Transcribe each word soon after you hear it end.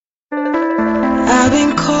I've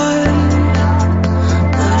been caught,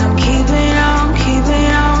 but I'm keeping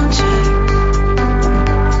on check.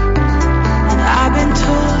 And I've been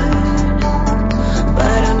taught,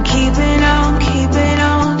 but I'm keeping on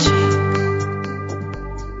check.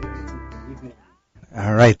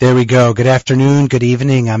 All right, there we go. Good afternoon, good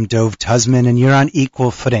evening. I'm Dove Tusman, and you're on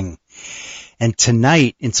Equal Footing. And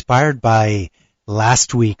tonight, inspired by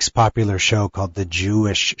last week's popular show called The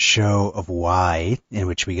Jewish Show of Why, in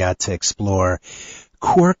which we got to explore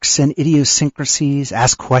quirks and idiosyncrasies,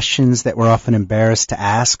 ask questions that we're often embarrassed to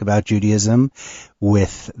ask about Judaism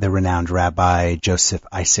with the renowned Rabbi Joseph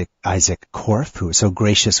Isaac Korff, who was so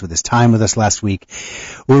gracious with his time with us last week.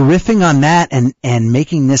 We're riffing on that and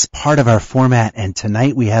making this part of our format, and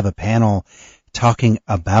tonight we have a panel talking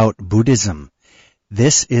about Buddhism.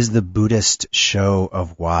 This is the Buddhist Show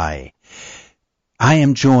of Why. I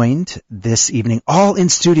am joined this evening, all in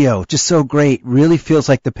studio, just so great. Really feels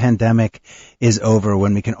like the pandemic is over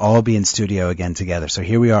when we can all be in studio again together. So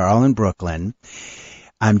here we are, all in Brooklyn.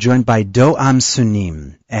 I'm joined by Doam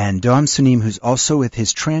Sunim, and Doam Sunim, who's also with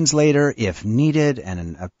his translator, if needed, and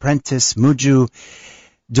an apprentice, Muju.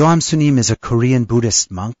 Doam Sunim is a Korean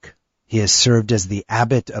Buddhist monk. He has served as the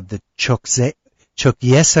abbot of the Chokyesa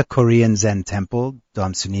Korean Zen Temple.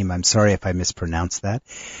 Doam Sunim, I'm sorry if I mispronounced that.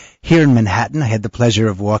 Here in Manhattan, I had the pleasure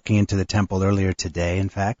of walking into the temple earlier today, in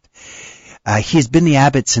fact. He has been the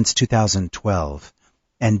abbot since 2012,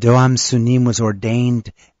 and Doam Sunim was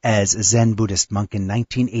ordained as a Zen Buddhist monk in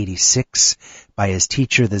 1986 by his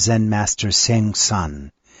teacher, the Zen master Seung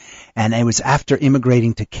San. And it was after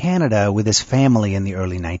immigrating to Canada with his family in the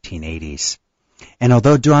early 1980s. And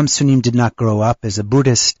although Doam Sunim did not grow up as a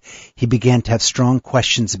Buddhist, he began to have strong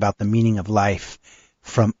questions about the meaning of life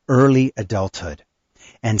from early adulthood.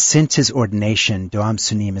 And since his ordination, Doam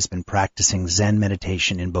Sunim has been practicing Zen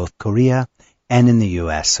meditation in both Korea and in the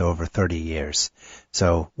U.S. over 30 years.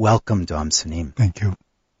 So welcome, Doam Sunim. Thank you.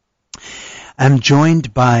 I'm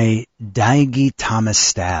joined by Daigi Thomas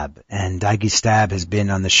Stab, and Daigi Stab has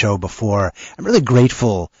been on the show before. I'm really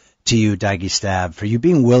grateful to you, Daigi Stab, for you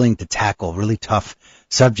being willing to tackle really tough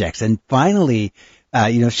subjects. And finally,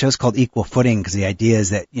 show's called Equal Footing because the idea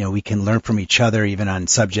is that, we can learn from each other even on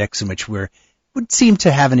subjects in which would seem to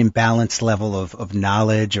have an imbalanced level of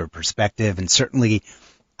knowledge or perspective. And certainly,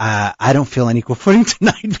 I don't feel on equal footing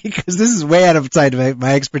tonight because this is way outside of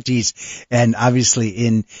my expertise and obviously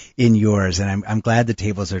in yours. And I'm glad the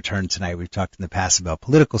tables are turned tonight. We've talked in the past about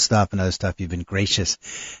political stuff and other stuff. You've been gracious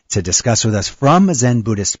to discuss with us from a Zen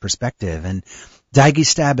Buddhist perspective. And Daigi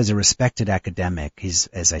Stab is a respected academic. He's,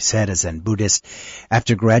 as I said, a Zen Buddhist.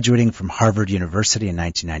 After graduating from Harvard University in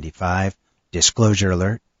 1995, disclosure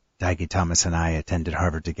alert, Daigi Thomas and I attended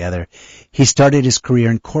Harvard together. He started his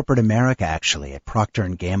career in corporate America, actually, at Procter &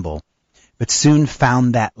 Gamble, but soon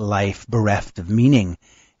found that life bereft of meaning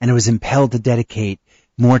and was impelled to dedicate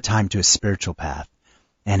more time to his spiritual path.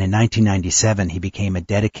 And in 1997, he became a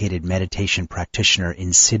dedicated meditation practitioner in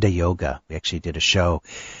Siddha Yoga. We actually did a show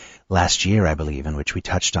last year, I believe, in which we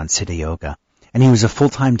touched on Siddha Yoga. And he was a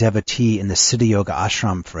full-time devotee in the Siddha Yoga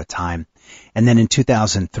ashram for a time. And then in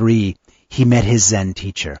 2003, he met his Zen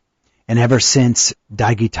teacher. And ever since,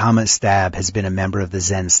 Daigi Thomas Stab has been a member of the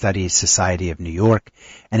Zen Studies Society of New York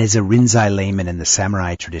and is a Rinzai layman in the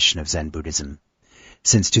samurai tradition of Zen Buddhism.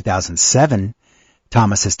 Since 2007,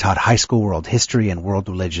 Thomas has taught high school world history and world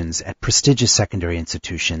religions at prestigious secondary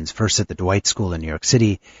institutions, first at the Dwight School in New York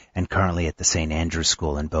City and currently at the St. Andrews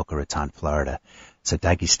School in Boca Raton, Florida. So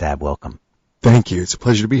Daigi Stab, welcome. Thank you. It's a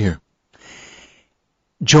pleasure to be here.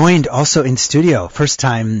 Joined also in studio,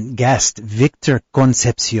 first-time guest, Victor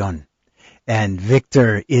Concepcion. And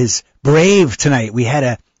Victor is brave tonight. We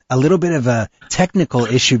had a little bit of a technical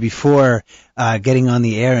issue before getting on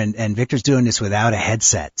the air, and Victor's doing this without a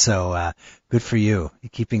headset. So good for you. You're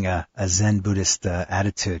keeping a Zen Buddhist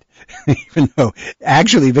attitude. Even though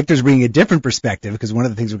actually Victor's bringing a different perspective, because one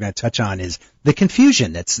of the things we're going to touch on is the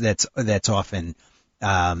confusion that's often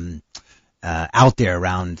out there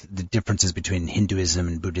around the differences between Hinduism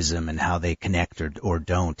and Buddhism and how they connect or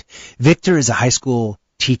don't. Victor is a high school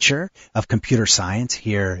teacher of computer science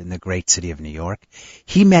here in the great city of New York.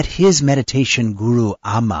 He met his meditation guru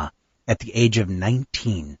Amma at the age of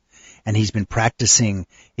 19, and he's been practicing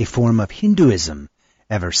a form of Hinduism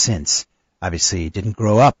ever since. Obviously, he didn't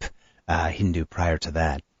grow up Hindu prior to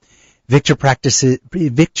that. Victor's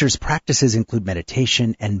practices include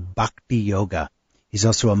meditation and bhakti yoga. He's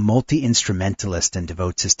also a multi-instrumentalist and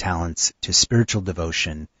devotes his talents to spiritual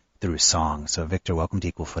devotion through song. So, Victor, welcome to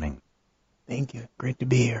Equal Footing. Thank you. Great to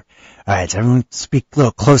be here. All right, so everyone speak a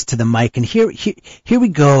little close to the mic. And here we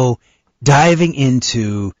go, diving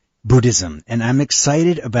into Buddhism. And I'm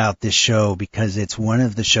excited about this show because it's one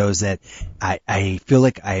of the shows that I feel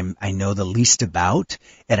like I know the least about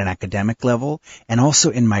at an academic level. And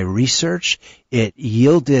also in my research, it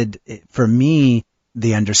yielded for me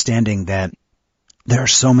the understanding that there are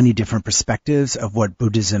so many different perspectives of what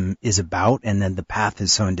Buddhism is about, and then the path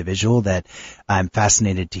is so individual that I'm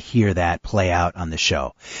fascinated to hear that play out on the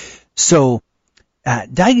show. So,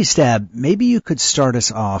 Daigi Stab, maybe you could start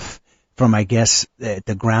us off from, I guess, at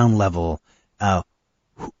the ground level.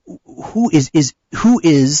 Who is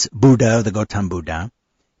Buddha, the Gautam Buddha,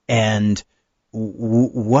 and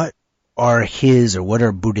what are what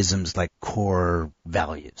are Buddhism's like core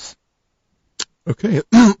values? Okay,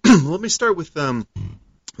 let me start with the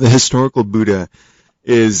historical Buddha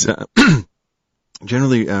is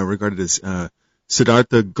generally regarded as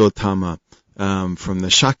Siddhartha Gautama from the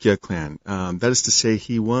Shakya clan. That is to say,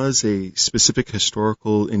 he was a specific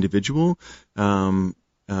historical individual.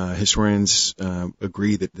 Historians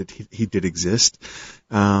agree that he did exist.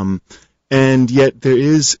 And yet there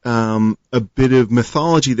is a bit of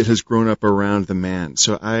mythology that has grown up around the man.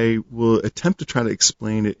 So I will attempt to try to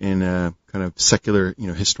explain it in a kind of secular,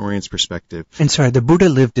 historian's perspective. And sorry, the Buddha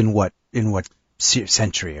lived in what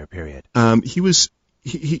century or period? He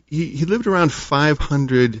lived around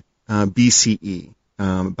 500 BCE,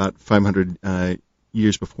 about 500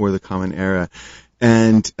 years before the Common Era,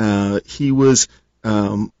 and he was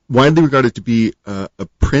widely regarded to be a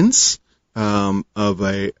prince of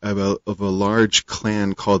a large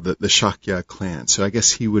clan called the Shakya clan. So I guess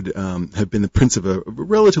he would have been the prince of a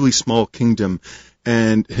relatively small kingdom,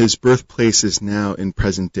 and his birthplace is now in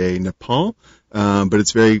present-day Nepal, but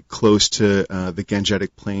it's very close to the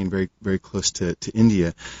Gangetic Plain, very very close to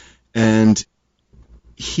India, and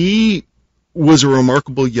he was a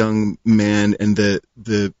remarkable young man. And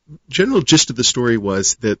the general gist of the story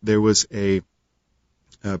was that there was a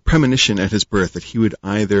premonition at his birth that he would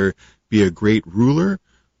either be a great ruler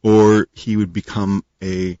or he would become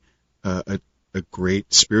a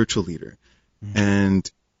great spiritual leader. Mm-hmm.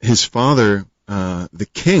 And his father, the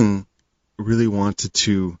king, really wanted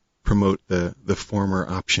to promote the former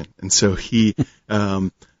option. And so he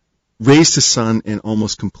raised his son in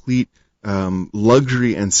almost complete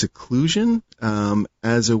luxury and seclusion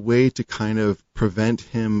as a way to kind of prevent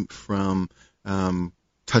him from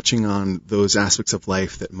touching on those aspects of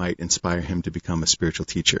life that might inspire him to become a spiritual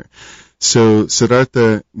teacher. So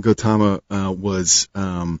Siddhartha Gautama was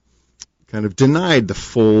kind of denied the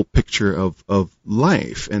full picture of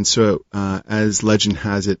life. And so as legend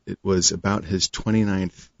has it, it was about his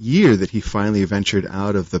 29th year that he finally ventured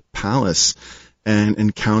out of the palace and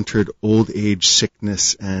encountered old age,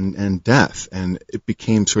 sickness, and death. And it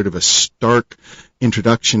became sort of a stark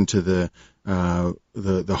introduction to the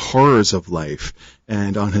horrors of life.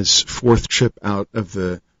 And on his fourth trip out of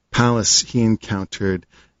the palace, he encountered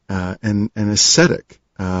an ascetic,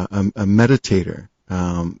 a meditator,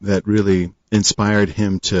 that really inspired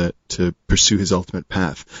him to pursue his ultimate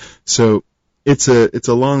path. So it's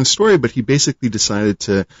a long story, but he basically decided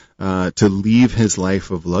to leave his life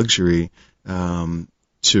of luxury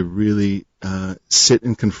to really sit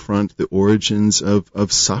and confront the origins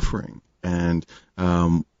of suffering and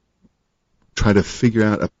try to figure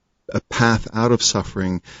out a path out of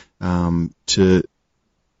suffering to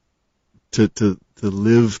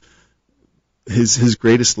live his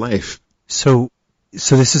greatest life. So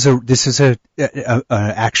this is a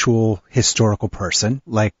actual historical person,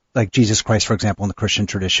 like Jesus Christ, for example. In the Christian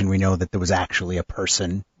tradition, we know that there was actually a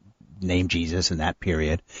person named Jesus in that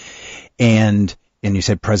period, and you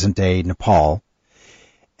said present day Nepal,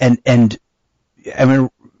 and I'm going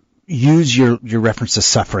to use your reference to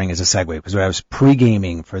suffering as a segue, because when I was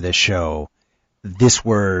pre-gaming for this show, this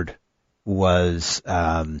word was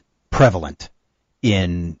prevalent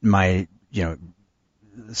in my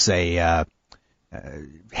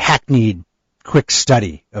hackneyed quick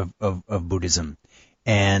study of Buddhism,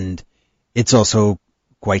 and it's also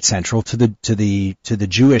quite central to the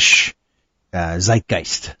Jewish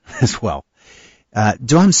zeitgeist as well.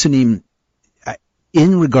 Doam Sunim,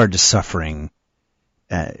 in regard to suffering,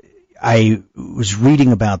 I was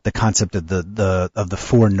reading about the concept of the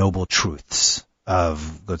Four Noble Truths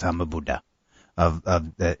of Gautama Buddha.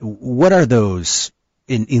 What are those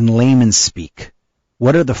in layman's speak?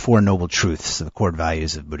 What are the Four Noble Truths, the core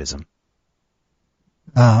values of Buddhism?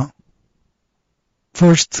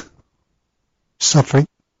 First, suffering.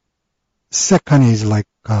 Second is like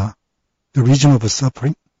the reason of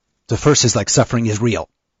suffering. The first is like suffering is real.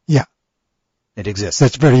 Yeah. It exists.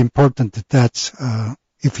 That's very important. That's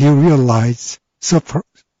if you realize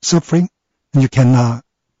suffering, you cannot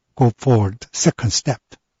go forward. Second step.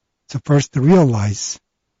 So first realize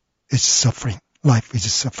is suffering. Life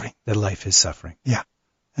is suffering. That life is suffering. Yeah.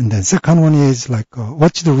 And then second one is like,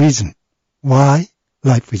 what's the reason why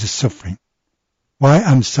life is suffering? Why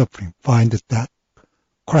I'm suffering? Find that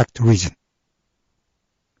correct reason.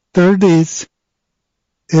 Third is,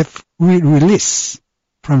 if we release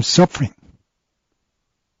from suffering,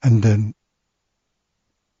 and then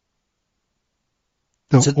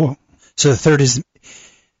So the third is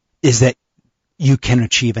that you can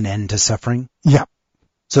achieve an end to suffering? Yeah.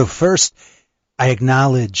 So first, I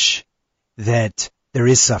acknowledge that there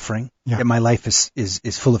is suffering, Yeah. that my life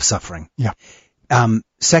is full of suffering. Yeah.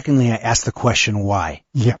 Secondly, I ask the question why.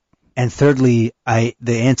 Yeah. And thirdly,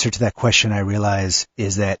 the answer to that question I realize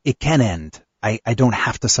is that it can end. I don't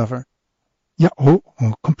have to suffer. Yeah,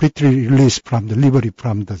 completely released from the liberty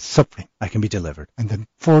from the suffering. I can be delivered. And then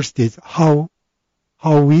fourth is how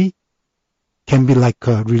we can be like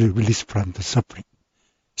really released from the suffering.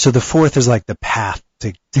 So the fourth is like the path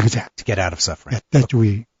to Exactly. get out of suffering. Yeah, that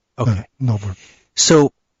we Okay. noble.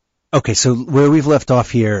 So where we've left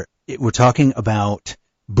off here, we're talking about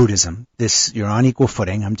Buddhism. You're on equal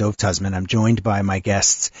footing. I'm Dove Tusman. I'm joined by my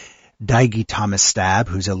guests, Daigi Thomas Stab,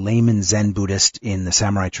 who's a layman Zen Buddhist in the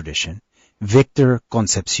samurai tradition, Victor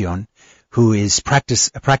Concepcion, who is a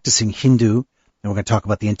practicing Hindu, and we're going to talk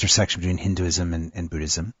about the intersection between Hinduism and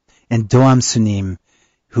Buddhism, and Doam Sunim,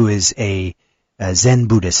 who is a Zen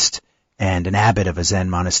Buddhist and an abbot of a Zen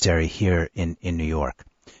monastery here in New York.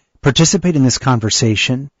 Participate in this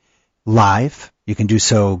conversation live. You can do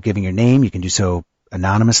so giving your name. You can do so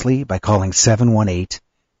anonymously by calling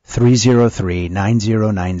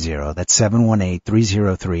 718-303-9090. That's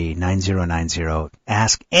 718-303-9090.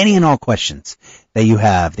 Ask any and all questions that you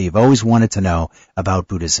have that you've always wanted to know about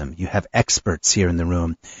Buddhism. You have experts here in the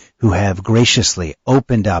room who have graciously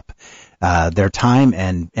opened up their time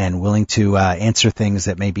and willing to answer things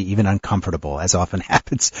that may be even uncomfortable, as often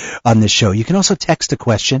happens on this show. You can also text a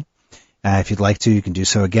question. If you'd like to, you can do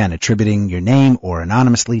so again, attributing your name or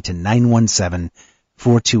anonymously to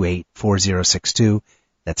 917-428-4062.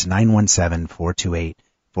 That's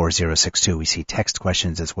 917-428-4062. We see text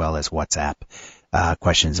questions as well as WhatsApp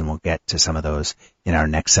questions, and we'll get to some of those in our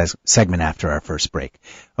next segment after our first break.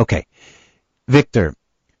 Okay, Victor,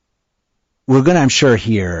 we're going to, I'm sure,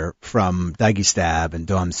 hear from Daigi Stab and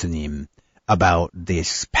Doam Sunim about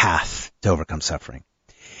this path to overcome suffering.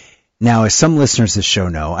 Now, as some listeners of this show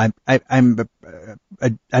know, I'm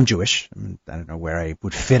Jewish. I don't know where I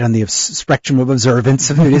would fit on the spectrum of observance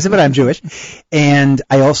of Judaism, but I'm Jewish. And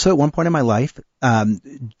I also, at one point in my life,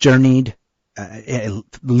 journeyed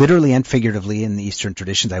literally and figuratively in the Eastern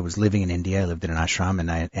traditions. I was living in India. I lived in an ashram, and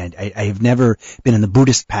I have never been in the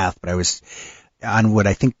Buddhist path, but I was on what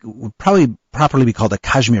I think would probably properly be called a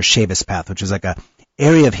Kashmir Shaivis path, which is like a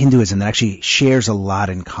area of Hinduism that actually shares a lot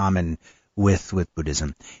in common with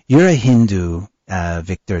Buddhism. You're a Hindu,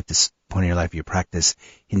 Victor, at this point in your life. You practice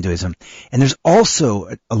Hinduism. And there's also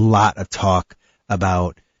a lot of talk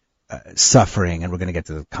about suffering, and we're going to get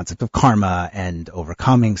to the concept of karma and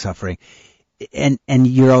overcoming suffering. And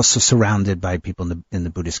you're also surrounded by people in the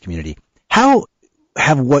Buddhist community. How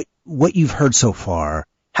have what you've heard so far,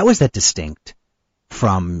 how is that distinct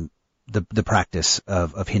from the practice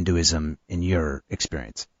of Hinduism in your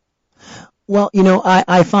experience? Well,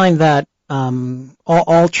 I find that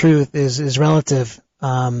all truth is relative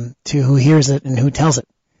to who hears it and who tells it,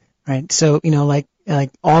 right? So, like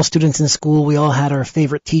all students in school, we all had our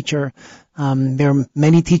favorite teacher. There are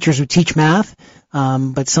many teachers who teach math,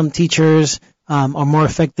 but some teachers are more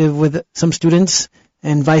effective with some students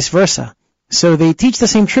and vice versa. So they teach the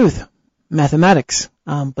same truth, mathematics,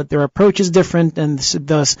 but their approach is different, and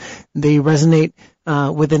thus they resonate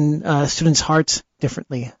within students' hearts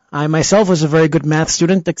differently. I myself was a very good math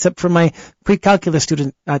student, except for my pre-calculus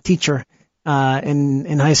teacher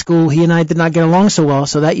in high school. He and I did not get along so well,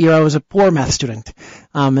 so that year I was a poor math student,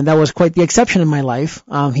 and that was quite the exception in my life.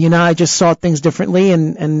 He and I just saw things differently,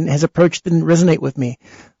 and his approach didn't resonate with me.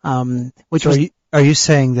 Are you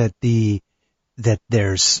saying that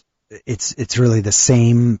it's really the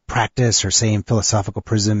same practice or same philosophical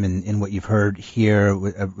prism in what you've heard here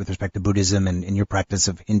with respect to Buddhism and in your practice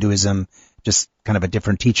of Hinduism, just kind of a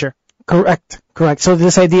different teacher? Correct. So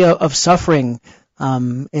this idea of suffering,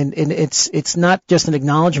 and it's not just an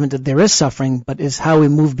acknowledgement that there is suffering, but is how we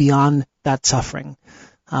move beyond that suffering.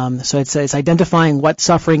 So it's identifying what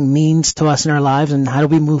suffering means to us in our lives and how do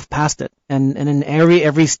we move past it. And in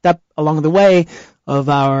every step along the way of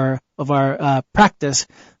our practice,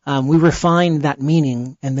 we refine that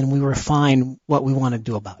meaning, and then we refine what we want to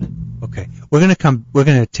do about it. Okay. We're going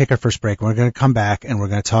to take our first break. We're going to come back and we're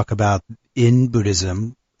going to talk about in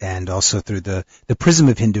Buddhism and also through the prism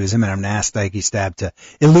of Hinduism. And I'm going to ask Daigi Stab to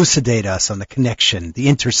elucidate us on the connection, the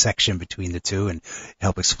intersection between the two, and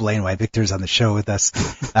help explain why Victor's on the show with us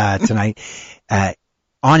tonight.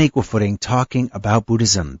 On Equal Footing, talking about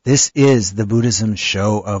Buddhism. This is the Buddhism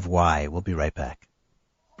Show of Why. We'll be right back.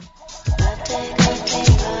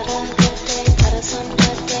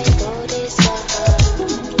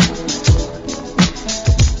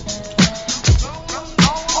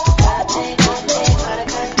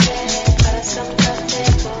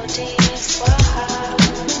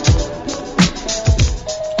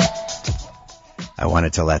 I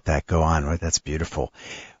wanted to let that go on. Right? That's beautiful.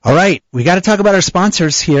 All right. We got to talk about our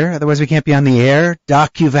sponsors here. Otherwise, we can't be on the air.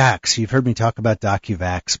 DocuVax. You've heard me talk about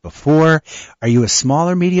DocuVax before. Are you a small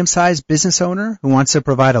or medium-sized business owner who wants to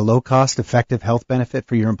provide a low-cost, effective health benefit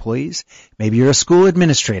for your employees? Maybe you're a school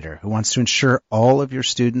administrator who wants to ensure all of your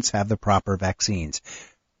students have the proper vaccines.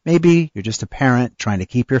 Maybe you're just a parent trying to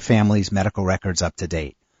keep your family's medical records up to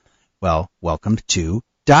date. Well, welcome to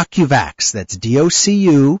DocuVax. That's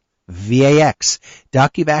DOCU. VAX.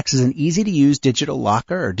 DocuVax is an easy-to-use digital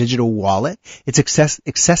locker or digital wallet. It's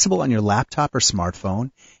accessible on your laptop or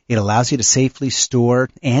smartphone. It allows you to safely store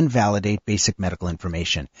and validate basic medical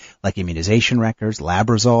information like immunization records, lab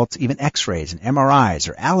results, even x-rays and MRIs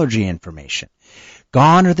or allergy information.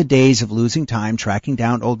 Gone are the days of losing time tracking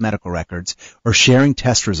down old medical records or sharing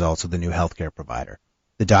test results with a new healthcare provider.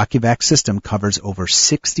 The DocuVax system covers over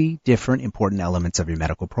 60 different important elements of your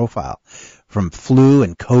medical profile, from flu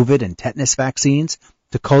and COVID and tetanus vaccines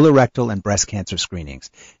to colorectal and breast cancer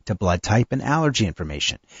screenings to blood type and allergy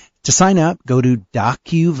information. To sign up, go to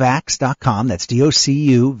docuvax.com, that's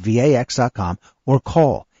DOCUVAX.com, or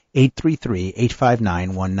call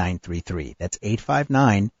 833-859-1933. That's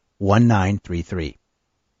 859-1933.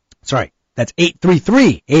 Sorry. That's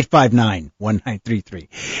 833-859-1933.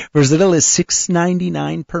 For as little as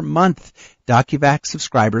 $6.99 per month, DocuVax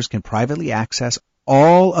subscribers can privately access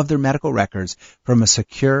all of their medical records from a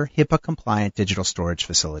secure, HIPAA-compliant digital storage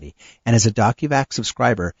facility. And as a DocuVax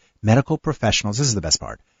subscriber, medical professionals, this is the best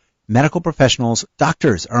part, medical professionals,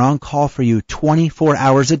 doctors are on call for you 24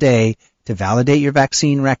 hours a day to validate your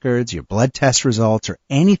vaccine records, your blood test results, or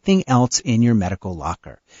anything else in your medical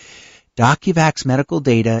locker. DocuVax medical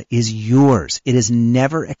data is yours. It is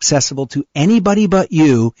never accessible to anybody but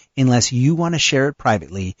you unless you want to share it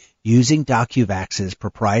privately using DocuVax's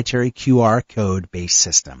proprietary QR code-based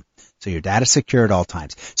system. So your data is secure at all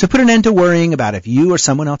times. So put an end to worrying about if you or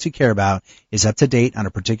someone else you care about is up to date on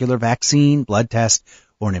a particular vaccine, blood test,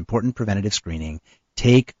 or an important preventative screening.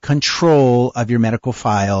 Take control of your medical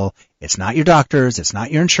file. It's not your doctor's. It's not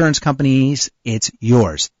your insurance company's. It's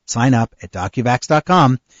yours. Sign up at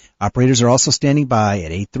DocuVax.com. Operators are also standing by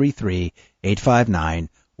at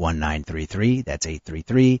 833-859-1933. That's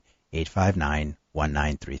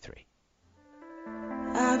 833-859-1933.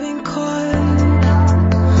 I've been caught,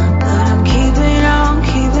 but I'm keeping on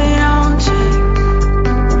to.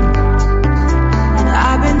 And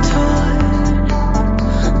I've been taught,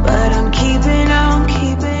 but I'm keeping on to.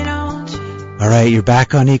 All right, you're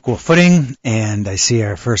back on Equal Footing, and I see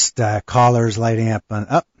our first callers lighting up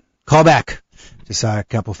on, call back. Just saw a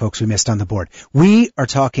couple folks we missed on the board. We are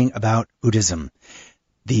talking about Buddhism,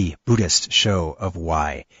 the Buddhist show of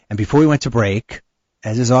why. And before we went to break,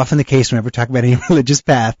 as is often the case whenever we talk about any religious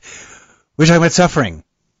path, we're talking about suffering.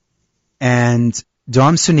 And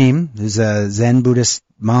Dom Sunim, who's a Zen Buddhist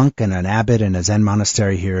monk and an abbot in a Zen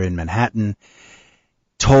monastery here in Manhattan,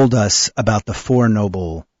 told us about the Four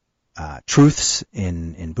Noble Truths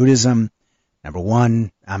in Buddhism. Number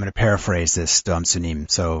one, I'm going to paraphrase this, Dom Sunim,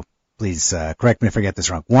 so please correct me if I get this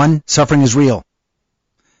wrong. 1, suffering is real.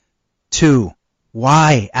 2,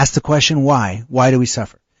 why? Ask the question why. Why do we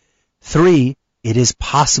suffer? 3, it is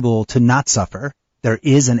possible to not suffer. There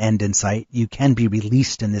is an end in sight. You can be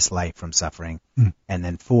released in this life from suffering. And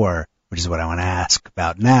then 4, which is what I want to ask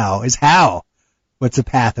about now, is how? What's the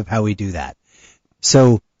path of how we do that?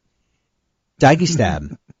 So, Daigi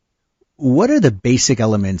Stab, what are the basic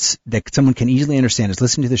elements that someone can easily understand as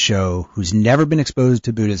listening to the show who's never been exposed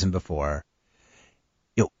to Buddhism before?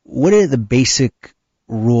 What are the basic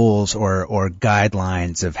rules or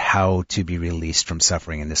guidelines of how to be released from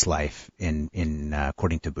suffering in this life in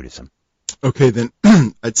according to Buddhism? Okay, then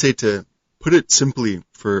I'd say to put it simply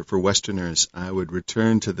for Westerners, I would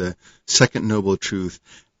return to the second noble truth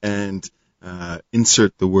and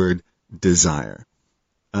insert the word desire.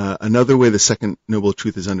 Another way the second noble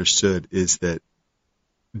truth is understood is that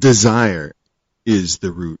desire is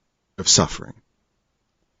the root of suffering.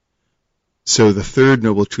 So the third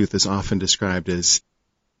noble truth is often described as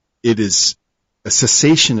it is a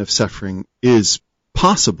cessation of suffering is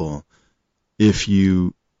possible if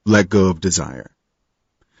you let go of desire.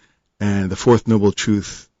 And the fourth noble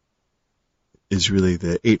truth is really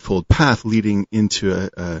the eightfold path leading into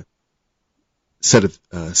a set of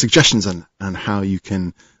suggestions on how you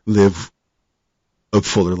can live a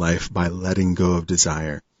fuller life by letting go of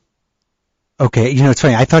desire. Okay, it's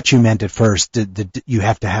funny. I thought you meant at first you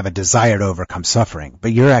have to have a desire to overcome suffering,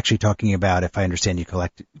 but you're actually talking about, if I understand you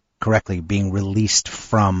correctly, being released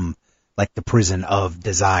from like the prison of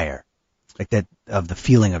desire, like that of the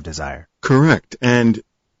feeling of desire. Correct. And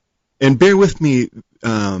bear with me.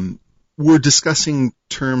 We're discussing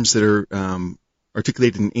terms that are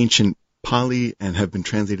articulated in ancient Pali and have been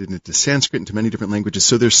translated into Sanskrit, into many different languages.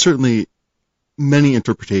 So there's certainly many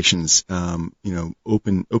interpretations,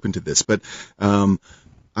 open to this. But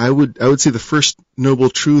I would say the first noble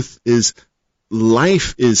truth is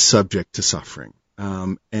life is subject to suffering,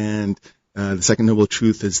 and the second noble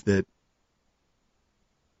truth is that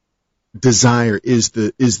desire is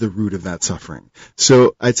the root of that suffering.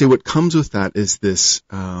 So I'd say what comes with that is this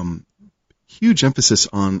huge emphasis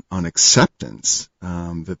on acceptance.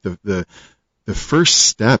 That the first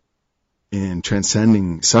step in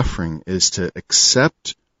transcending suffering is to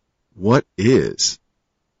accept what is.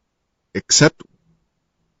 Accept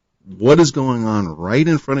what is going on right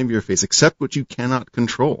in front of your face. Accept what you cannot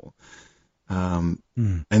control. And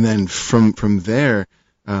then from there,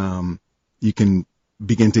 you can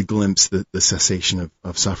begin to glimpse the cessation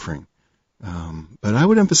of suffering. But I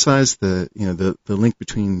would emphasize the link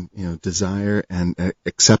between, desire and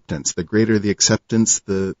acceptance. The greater the acceptance,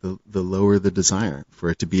 the lower the desire for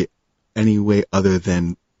it to be any way other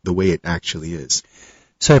than the way it actually is.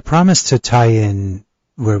 So I promised to tie in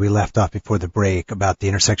where we left off before the break about the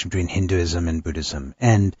intersection between Hinduism and Buddhism.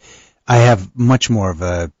 And I have much more of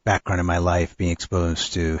a background in my life being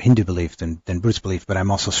exposed to Hindu belief than Buddhist belief, but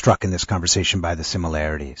I'm also struck in this conversation by the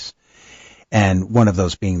similarities. And one of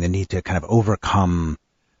those being the need to kind of overcome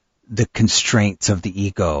the constraints of the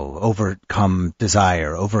ego, overcome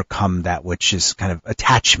desire, overcome that which is kind of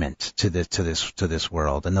attachment to this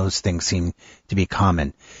world, and those things seem to be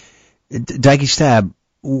common. Daigi Stab,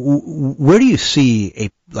 where do you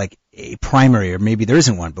see a primary, or maybe there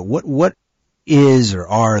isn't one, but what is or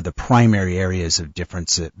are the primary areas of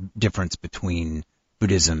difference between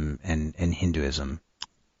Buddhism and Hinduism?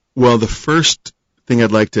 Well, the first thing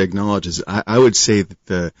I'd like to acknowledge is I would say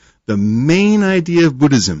that the main idea of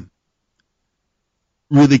Buddhism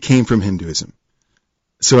really came from Hinduism.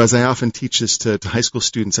 So as I often teach this to high school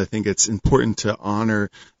students, I think it's important to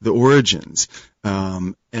honor the origins.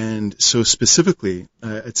 And so specifically,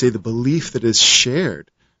 I'd say the belief that is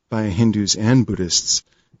shared by Hindus and Buddhists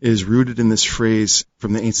is rooted in this phrase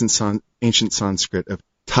from the ancient Sanskrit of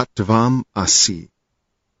tattvam asi,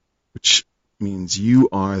 which means you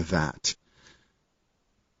are that.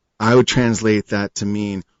 I would translate that to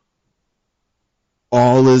mean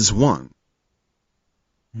all is one.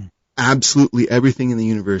 Absolutely everything in the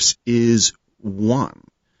universe is one.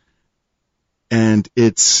 And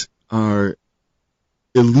it's our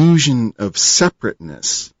illusion of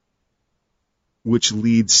separateness which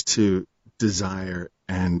leads to desire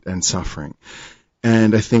and suffering.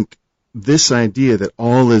 And I think this idea that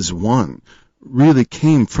all is one really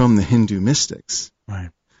came from the Hindu mystics. Right.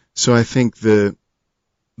 So I think the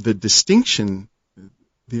distinction,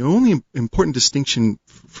 the only important distinction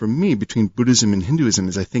for me between Buddhism and Hinduism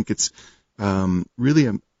is I think it's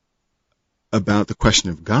really about the question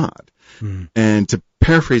of God. And to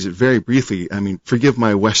paraphrase it very briefly, I mean, forgive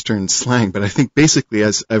my Western slang, but I think basically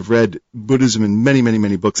as I've read Buddhism in many, many,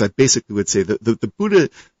 many books, I basically would say that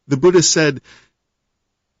the Buddha said,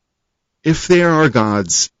 if there are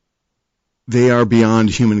gods, they are beyond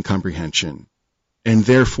human comprehension, and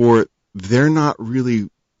therefore they're not really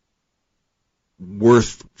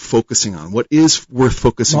worth focusing on. What is worth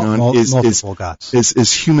focusing on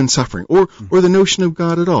is human suffering, or the notion of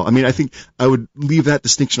God at all. I mean, I think I would leave that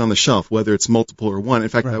distinction on the shelf, whether it's multiple or one. In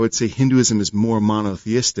fact, I would say Hinduism is more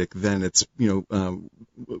monotheistic than it's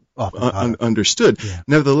understood. Yeah.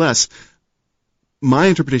 Nevertheless, my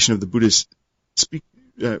interpretation of the Buddhist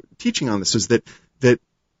teaching on this is that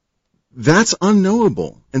that's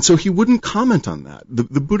unknowable. And so he wouldn't comment on that.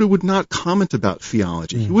 The Buddha would not comment about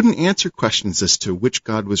theology. He wouldn't answer questions as to which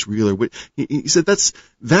God was real or which. He said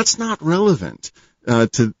that's not relevant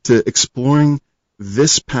to exploring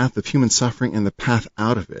this path of human suffering and the path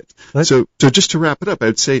out of it. So just to wrap it up, I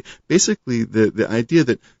would say basically the idea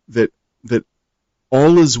that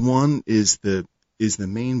all is one is the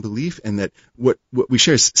main belief, and that what we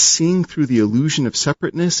share is seeing through the illusion of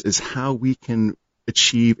separateness is how we can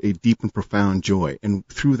achieve a deep and profound joy, and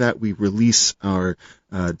through that we release our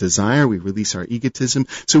desire. We release our egotism.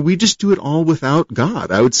 So we just do it all without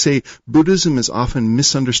God. I would say Buddhism is often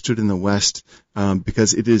misunderstood in the West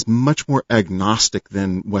because it is much more agnostic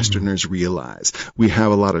than Westerners realize. We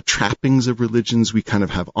have a lot of trappings of religions. We kind of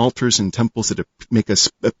have altars and temples that make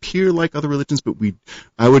us appear like other religions, but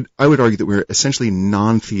I would argue that we're essentially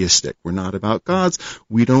non-theistic. We're not about gods.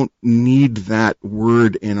 We don't need that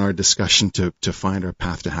word in our discussion to find our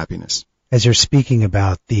path to happiness. As you're speaking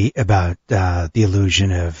about the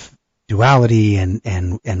illusion of duality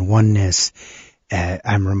and oneness,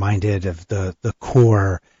 I'm reminded of the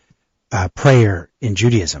core prayer in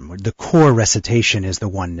Judaism. The core recitation is the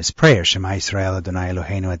oneness prayer. Shema Yisrael Adonai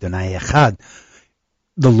Eloheinu Adonai Echad.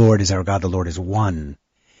 The Lord is our God. The Lord is one.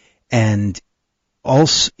 And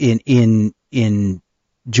also in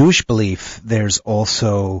Jewish belief, there's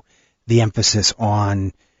also the emphasis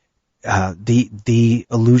on the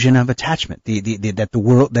illusion of attachment, that the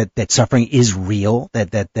world, that suffering is real,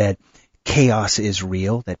 that chaos is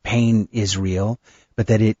real, that pain is real, but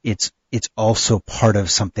that it's also part of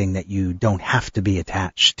something that you don't have to be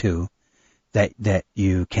attached to, that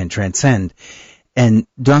you can transcend. And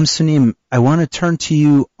Dom Sunim, I want to turn to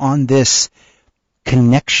you on this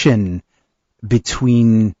connection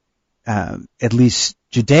between at least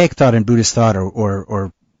Judaic thought and Buddhist thought,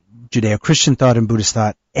 or Judeo-Christian thought and Buddhist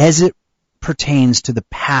thought, as it pertains to the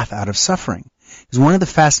path out of suffering. Because one of the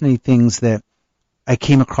fascinating things that I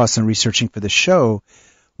came across in researching for the show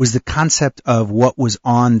was the concept of what was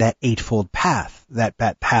on that eightfold path, that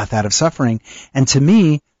path out of suffering. And to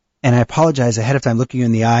me, and I apologize ahead of time looking you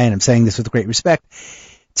in the eye, and I'm saying this with great respect,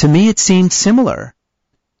 to me it seemed similar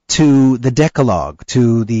to the Decalogue,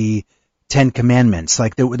 to the Ten Commandments.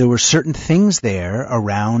 Like there were certain things there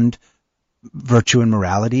around virtue and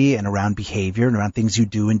morality and around behavior and around things you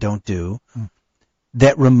do and don't do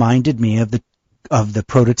that reminded me of the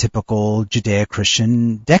prototypical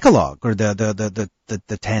Judeo-Christian Decalogue, or the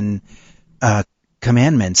Ten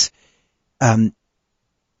Commandments. Am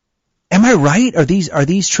I right? Are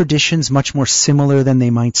these traditions much more similar than they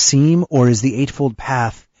might seem, or is the Eightfold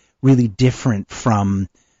Path really different from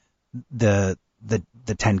the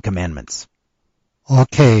Ten Commandments?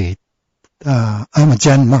 Okay, I'm a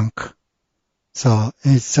Zen monk. So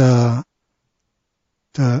it's try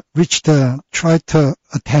to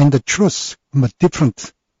attain the truth from a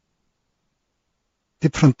different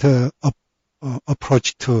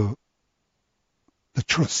approach to the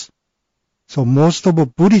truth. So most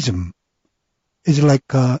of Buddhism is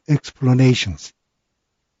like explanations.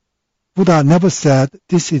 Buddha never said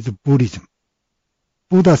this is Buddhism.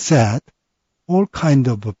 Buddha said all kind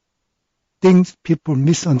of things people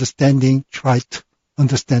misunderstanding try to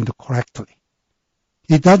understand correctly.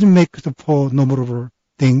 He doesn't make the Four Noble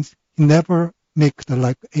Things. He never make the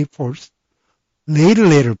like eightfolds.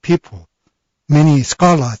 Later people, many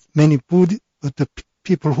scholars, many the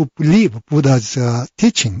people who believe Buddha's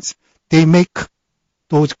teachings, they make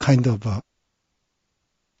those kind of the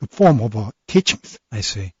form of teachings. I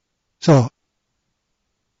see. So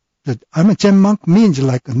I'm a Zen monk means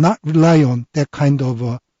like not rely on that kind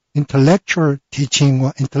of intellectual teaching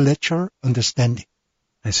or intellectual understanding.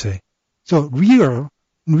 I see. So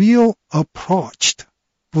real approach,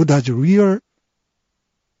 Buddha's the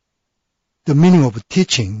meaning of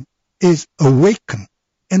teaching is awaken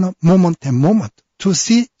in a moment to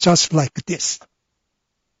see just like this.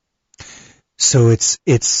 So it's,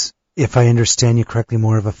 if I understand you correctly,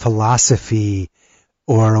 more of a philosophy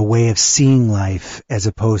or a way of seeing life as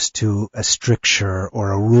opposed to a stricture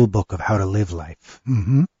or a rule book of how to live life.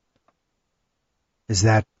 Mm-hmm.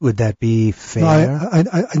 Would that be fair?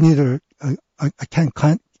 No, I can't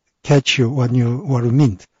catch you what you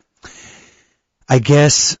mean. I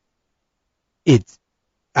guess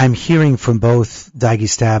I'm hearing from both Daigi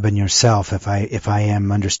Stab and yourself, if I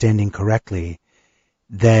am understanding correctly,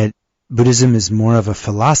 that Buddhism is more of a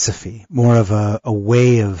philosophy, more of a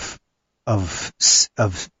way of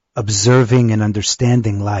observing and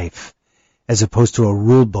understanding life, as opposed to a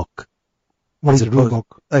rule book. What is a rule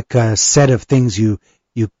book? Like a set of things you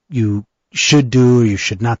should do or you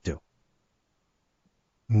should not do.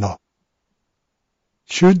 No.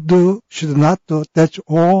 Should do, should not do, that's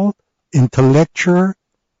all intellectual,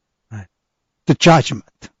 right. The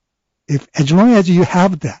judgment. As long as you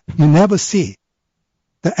have that, you never see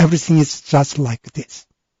that everything is just like this.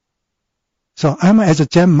 So as a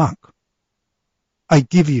Zen monk, I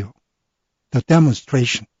give you the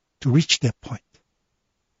demonstration to reach that point.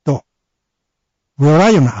 So, where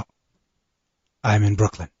are you now? I'm in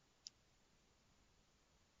Brooklyn.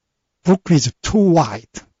 Brooklyn is too wide.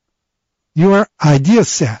 Your idea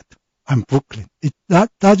said, I'm Brooklyn. That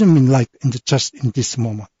doesn't mean like just in this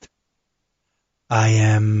moment.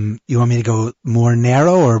 You want me to go more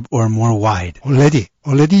narrow or more wide?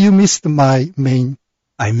 Already you missed my main.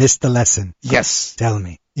 I missed the lesson. Yes. Tell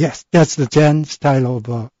me. Yes, that's the Zen style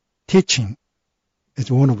of teaching.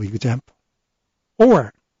 It's one of the example.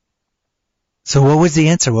 Or So what was the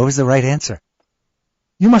answer? What was the right answer?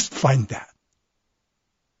 you must find that.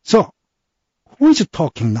 So, who is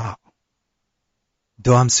talking now?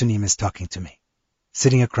 Doam Sunim is talking to me,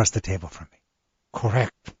 sitting across the table from me.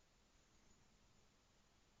 Correct.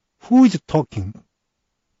 Who is talking?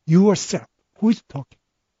 Yourself. Who is talking?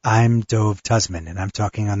 I'm Dove Tusman, and I'm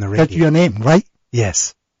talking on the radio. That's your name, right?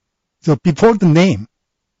 Yes. So before the name,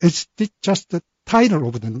 it's just the title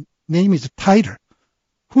of the name is the title.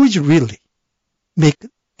 Who is really make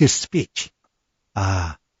this speech?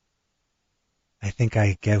 I think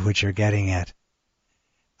I get what you're getting at.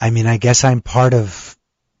 I mean, I guess I'm part of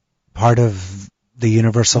the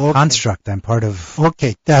universal construct. I'm part of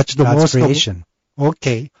Okay, that's the God's most creation.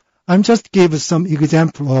 Okay, I'm just give some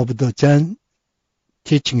example of the Zen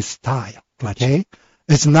teaching style. Okay,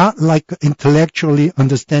 it's not like intellectually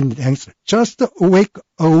understanding the answer. Just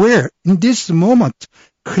aware in this moment,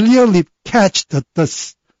 clearly catch the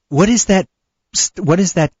What is that? What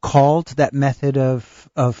is that called? That method of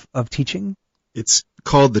teaching? It's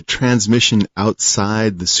called the transmission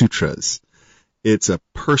outside the sutras. It's a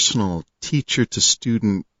personal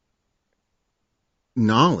teacher-to-student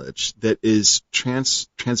knowledge that is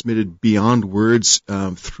transmitted beyond words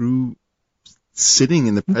through sitting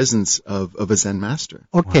in the presence of a Zen master.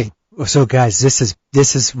 Okay. Wow. So guys, this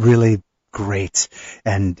is really great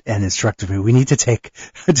and instructive. We need to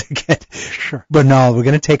get Sure. Banal. We're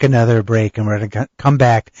going to take another break, and we're going to come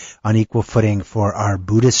back on equal footing for our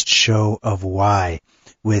Buddhist show of why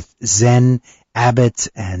with Zen abbot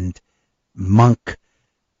and monk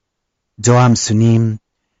Doam Sunim,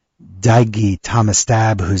 Daigi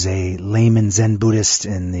Tamastab, who's a layman Zen Buddhist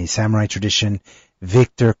in the samurai tradition,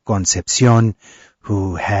 Victor Concepcion,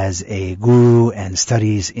 who has a guru and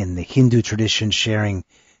studies in the Hindu tradition, sharing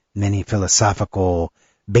many philosophical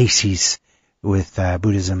bases with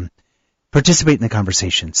Buddhism. Participate in the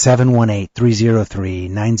conversation,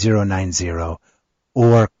 718-303-9090,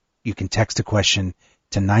 or you can text a question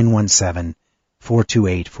to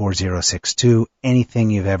 917-428-4062.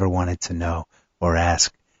 Anything you've ever wanted to know or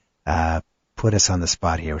ask, put us on the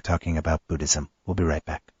spot here. We're talking about Buddhism. We'll be right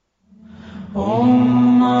back.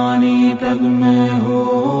 Om Mani Padme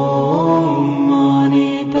Hum,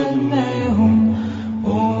 Mani Padme Hum,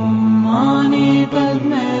 Om Mani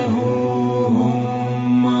Padme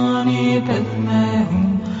Hum, Mani Padme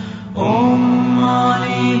Hum, Om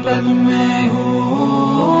Mani Padme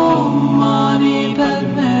Hum, Mani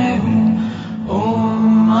Padme Hum,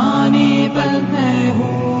 Om Mani Padme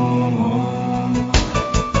Hum.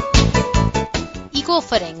 Equal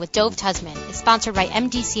Footing with Dove Tusman is sponsored by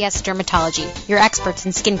MDCS Dermatology, your experts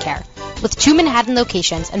in skincare. With 2 Manhattan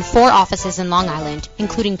locations and 4 offices in Long Island,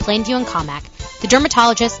 including Plainview and Commack, the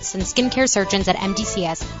dermatologists and skincare surgeons at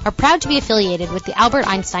MDCS are proud to be affiliated with the Albert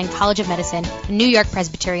Einstein College of Medicine and New York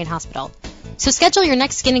Presbyterian Hospital. So schedule your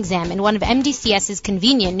next skin exam in one of MDCS's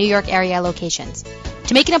convenient New York area locations.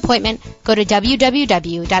 To make an appointment, go to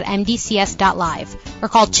www.mdcs.live or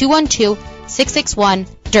call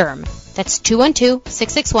 212-661-DERM. That's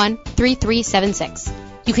 212-661-3376.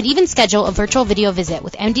 You can even schedule a virtual video visit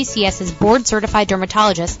with MDCS's board-certified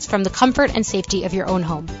dermatologists from the comfort and safety of your own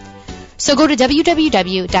home. So go to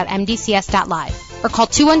www.mdcs.live or call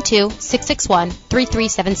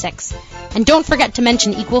 212-661-3376. And don't forget to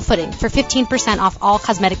mention Equal Footing for 15% off all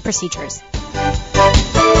cosmetic procedures.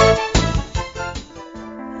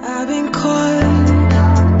 I've been caught,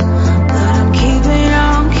 but I'm keeping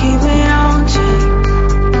on to.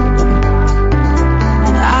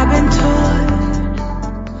 And I've been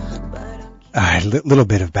told, but I'm All right, little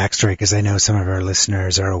bit of backstory, because I know some of our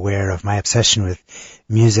listeners are aware of my obsession with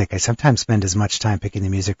music. I sometimes spend as much time picking the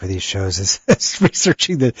music for these shows as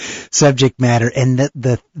researching the subject matter. And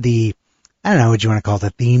the I don't know what you want to call it, the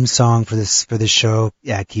theme song for this show,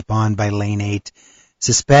 Keep On by Lane 8. It's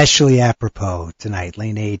especially apropos tonight.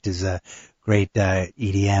 Lane 8 is a great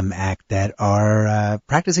EDM act that are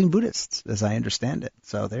practicing Buddhists, as I understand it.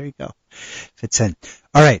 So there you go. Fits in.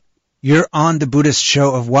 All right. You're on the Buddhist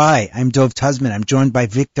show of why. I'm Dove Tusman. I'm joined by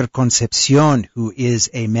Victor Concepcion, who is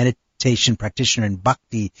a meditation practitioner in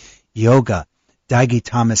Bhakti Yoga. Daigi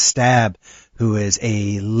Tamastab, who is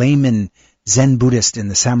a layman Zen Buddhist in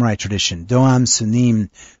the samurai tradition. Doam Sunim,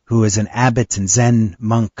 who is an abbot and Zen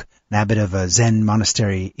monk, an abbot of a Zen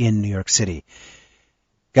monastery in New York City.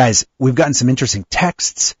 Guys, we've gotten some interesting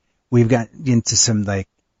texts. We've gotten into some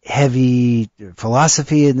heavy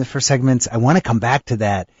philosophy in the first segments. I want to come back to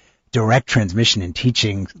that direct transmission in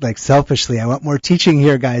teaching. Like selfishly, I want more teaching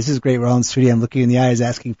here, guys. This is great. We're all in the studio. I'm looking in the eyes,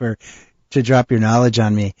 asking to drop your knowledge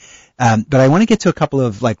on me. But I want to get to a couple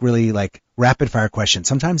of really rapid fire questions.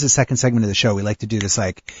 Sometimes the second segment of the show, we like to do this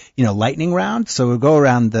lightning round. So we'll go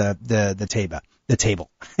around the table.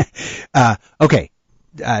 Okay.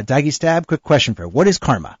 Daggy Stab, quick question for you. What is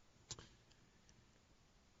karma?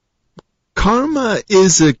 Karma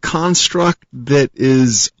is a construct that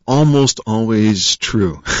is almost always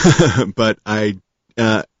true, but I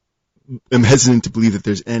am hesitant to believe that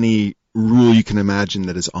there's any rule you can imagine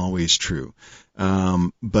that is always true.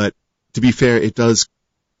 But to be fair, it does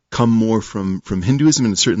come more from Hinduism,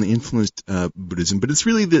 and it certainly influenced Buddhism. But it's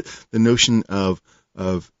really the notion of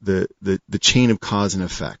the chain of cause and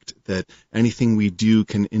effect, that anything we do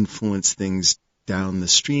can influence things down the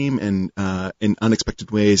stream and in unexpected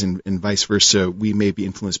ways, and vice versa. We may be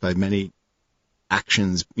influenced by many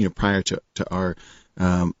actions, prior to our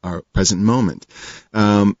present moment.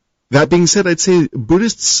 That being said, I'd say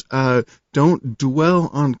Buddhists don't dwell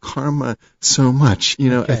on karma so much.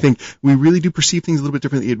 Okay. I think we really do perceive things a little bit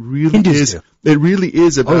differently. It really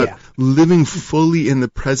is about living fully in the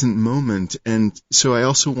present moment. And so I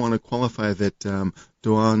also want to qualify that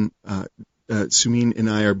Doan Sumin and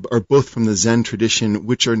I are both from the Zen tradition,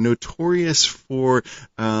 which are notorious for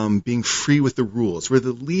being free with the rules. We're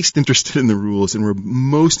the least interested in the rules, and we're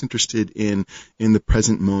most interested in the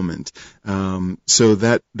present moment. So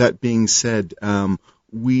that being said,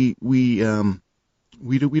 we don't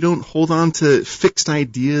hold on to fixed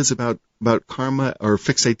ideas about karma or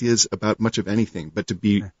fixed ideas about much of anything, but to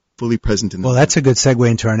be fully present in the moment. That's a good segue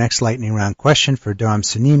into our next lightning round question for Doam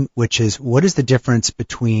Sunim, which is, what is the difference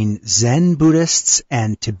between Zen Buddhists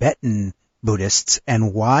and Tibetan Buddhists,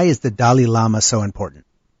 and why is the Dalai Lama so important?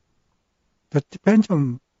 That depends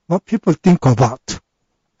on what people think about.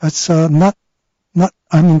 It's I'm not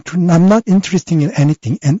interested in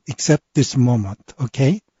anything except this moment.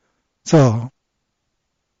 Okay, so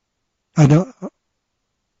I don't.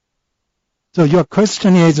 So your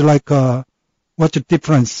question is what's the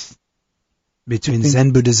difference between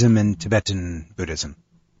Zen Buddhism and Tibetan Buddhism?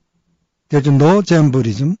 There's no Zen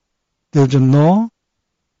Buddhism. There's no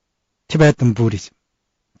Tibetan Buddhism.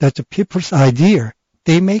 That's the people's idea.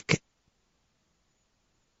 They make it.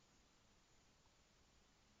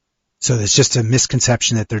 So there's just a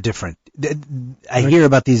misconception that they're different. I hear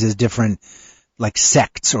about these as different,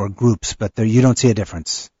 sects or groups, but you don't see a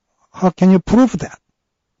difference. How can you prove that?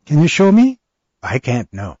 Can you show me? I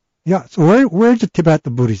can't, no. Yeah, so where's the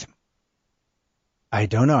Tibetan Buddhism? I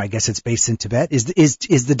don't know. I guess it's based in Tibet. Is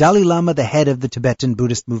the Dalai Lama the head of the Tibetan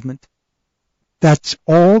Buddhist movement? That's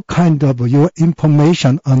all kind of your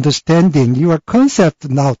information, understanding, your concept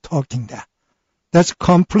now talking that. That's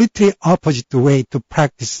completely opposite way to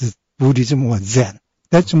practice Buddhism or Zen.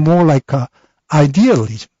 That's more like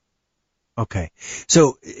idealism. Okay.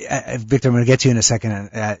 So, Victor, I'm going to get to you in a second,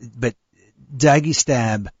 but Daggy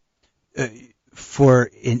Stab,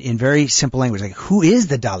 in very simple language, who is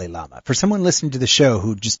the Dalai Lama? For someone listening to the show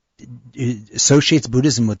who just associates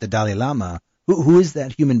Buddhism with the Dalai Lama, who is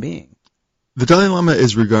that human being? The Dalai Lama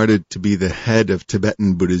is regarded to be the head of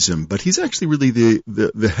Tibetan Buddhism, but he's actually really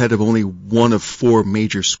the head of only one of four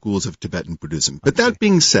major schools of Tibetan Buddhism. But that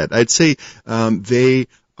being said, I'd say they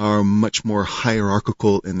are much more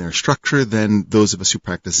hierarchical in their structure than those of us who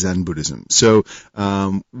practice Zen Buddhism. So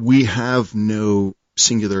we have no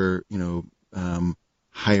singular,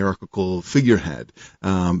 hierarchical figurehead,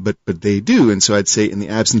 but they do. And so I'd say, in the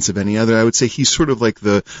absence of any other, I would say he's sort of like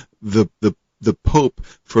the Pope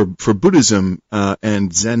for Buddhism,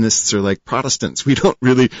 and Zenists are like Protestants. We don't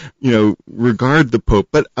really, regard the Pope.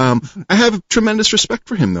 But I have tremendous respect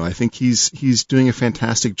for him, though. I think he's doing a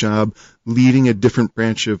fantastic job leading a different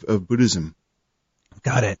branch of Buddhism.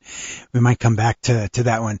 Got it. We might come back to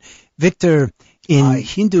that one. Victor, in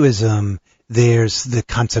Hinduism, there's the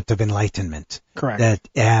concept of enlightenment. Correct.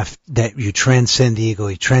 That you transcend the ego,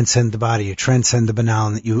 you transcend the body, you transcend the banal,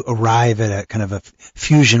 and that you arrive at a kind of a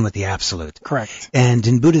fusion with the absolute. Correct. And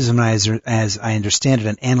in Buddhism, as I understand it,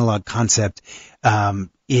 an analog concept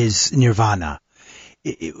is nirvana.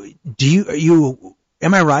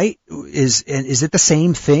 Am I right? Is it the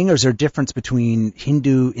same thing, or is there a difference between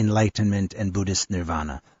Hindu enlightenment and Buddhist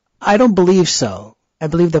nirvana? I don't believe so. I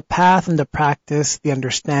believe the path and the practice, the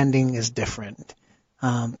understanding is different.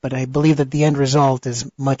 But I believe that the end result is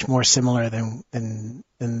much more similar than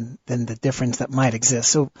the difference that might exist.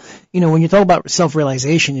 So, when you talk about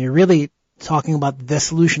self-realization, you're really talking about the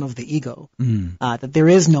dissolution of the ego, that there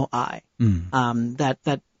is no I,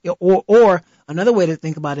 or another way to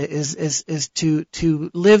think about it is to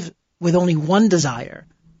live with only one desire,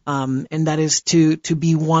 and that is to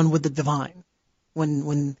be one with the divine.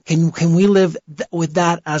 When can we live with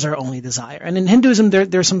that as our only desire? And in Hinduism,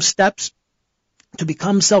 there's some steps to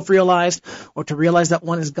become self-realized, or to realize that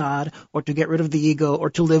one is God, or to get rid of the ego, or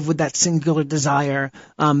to live with that singular desire.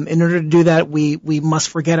 In order to do that, we must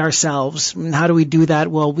forget ourselves. And how do we do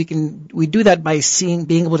that? Well, we do that by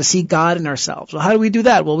being able to see God in ourselves. Well, how do we do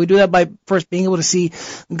that? Well, we do that by first being able to see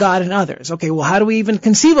God in others. Okay, well, how do we even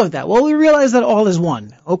conceive of that? Well, we realize that all is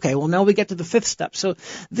one. Okay, well, now we get to the fifth step. So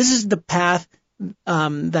this is the path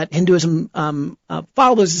that Hinduism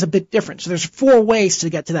follows is a bit different. So there's 4 ways to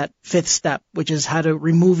get to that fifth step, which is how to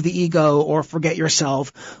remove the ego or forget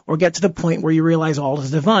yourself or get to the point where you realize all is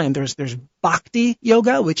divine. There's bhakti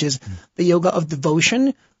yoga, which is the yoga of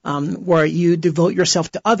devotion, where you devote yourself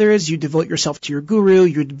to others, you devote yourself to your guru,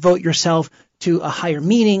 you devote yourself to a higher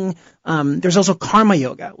meaning. There's also karma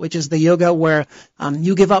yoga, which is the yoga where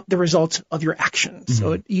you give up the results of your actions.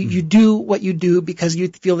 So you do what you do because you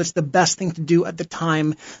feel it's the best thing to do at the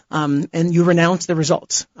time, and you renounce the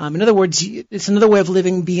results. In other words, it's another way of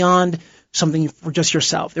living beyond something for just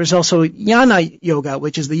yourself. There's also jnana yoga,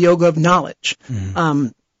 which is the yoga of knowledge.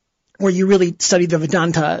 Where you really study the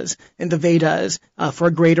Vedantas and the Vedas for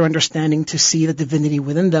a greater understanding to see the divinity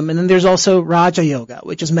within them. And then there's also Raja Yoga,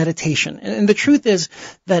 which is meditation. And the truth is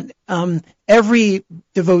that every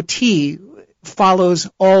devotee follows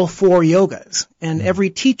all 4 yogas, and every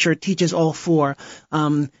teacher teaches all 4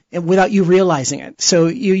 without you realizing it. So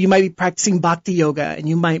you might be practicing bhakti yoga, and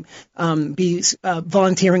you might be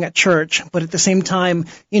volunteering at church, but at the same time,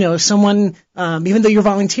 someone, even though you're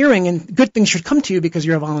volunteering, and good things should come to you because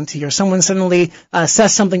you're a volunteer, someone suddenly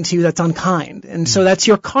says something to you that's unkind, and so that's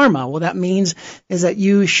your karma. Well, that means is that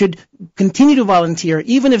you should continue to volunteer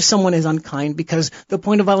even if someone is unkind, because the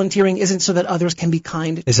point of volunteering isn't so that others can be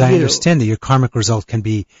kind to you. As I understand it, your karmic result can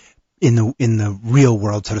be in the real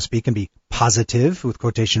world, so to speak, can be positive with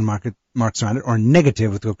quotation marks around it, or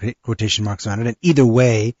negative with quotation marks around it. And either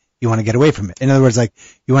way, you want to get away from it. In other words, like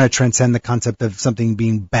you want to transcend the concept of something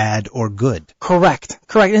being bad or good. Correct.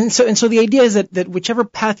 And so the idea is that whichever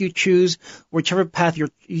path you choose, whichever path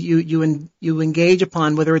you engage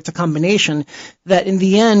upon, whether it's a combination, that in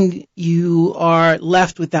the end you are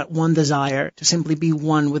left with that one desire to simply be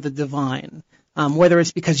one with the divine. Whether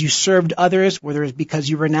it's because you served others, whether it's because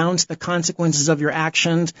you renounced the consequences of your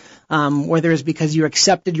actions, whether it's because you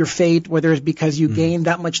accepted your fate, whether it's because you gained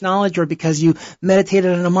that much knowledge, or because you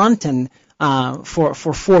meditated on a mountain for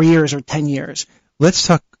 4 years or 10 years. Let's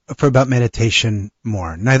talk about meditation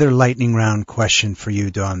more. Another lightning round question for you,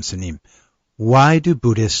 Dom Sunim. Why do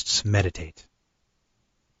Buddhists meditate?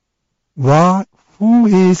 Who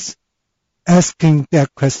is asking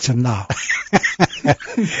that question now?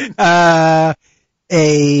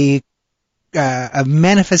 A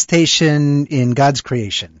manifestation in God's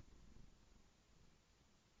creation.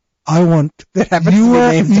 I want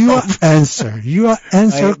your answer. Your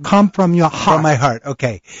answer come from your heart. From my heart.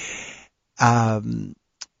 Okay. How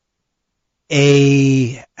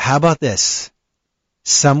about this?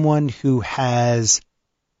 Someone who has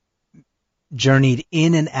journeyed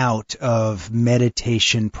in and out of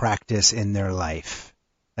meditation practice in their life.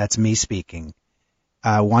 That's me speaking.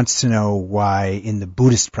 Wants to know why in the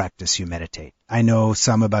Buddhist practice you meditate. I know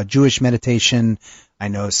some about Jewish meditation. I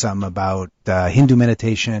know some about Hindu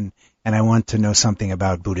meditation. And I want to know something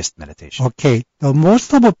about Buddhist meditation. Okay.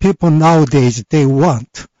 Most of the people nowadays, they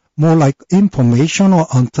want more like information or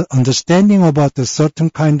understanding about a certain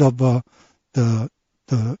kind of the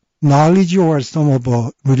knowledge or some of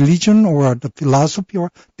religion or the philosophy.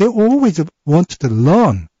 Or they always want to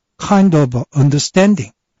learn kind of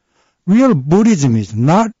understanding. Real Buddhism is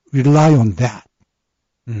not rely on that.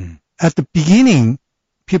 At the beginning,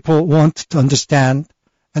 people want to understand,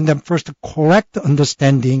 and then first correct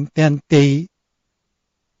understanding, then they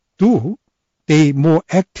more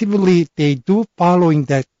actively, they do following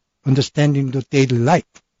that understanding the daily life.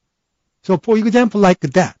 So for example, like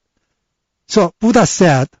that. So Buddha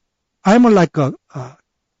said, I'm like the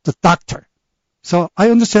doctor. So I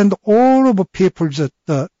understand all of the people's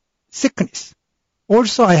sickness.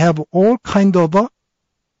 Also, I have all kind of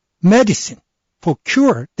medicine for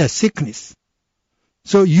cure that sickness.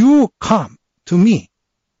 So you come to me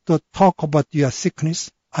to talk about your sickness,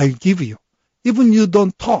 I give you. Even you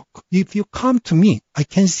don't talk, if you come to me, I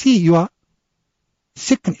can see your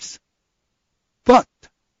sickness. But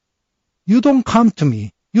you don't come to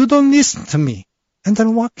me, you don't listen to me, and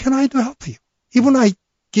then what can I do to help you? Even I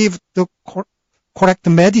give the correct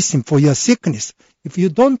medicine for your sickness, if you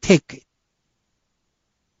don't take it,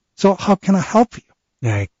 so how can I help you?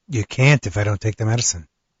 Yeah, you can't if I don't take the medicine.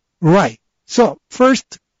 Right. So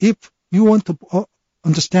first, if you want to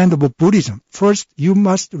understandable Buddhism, first you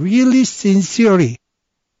must really sincerely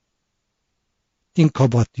think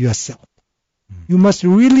about yourself. You must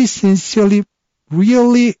really sincerely,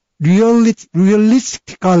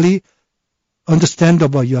 realistically understand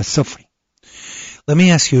about your suffering. Let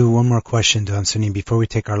me ask you one more question, Dom Sunim, before we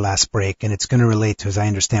take our last break, and it's going to relate to, as I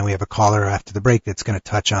understand, we have a caller after the break that's going to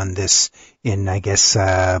touch on this in, I guess,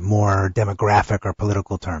 more demographic or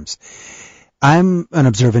political terms. I'm an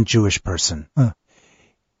observant Jewish person.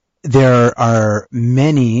 There are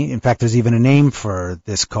many, in fact, there's even a name for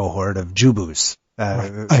this cohort of Jubus.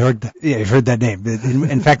 I heard that. Yeah, I've heard that name.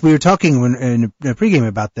 In fact, we were talking in a pregame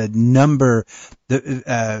about the number,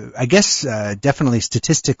 I guess, definitely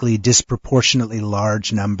statistically disproportionately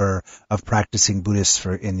large number of practicing Buddhists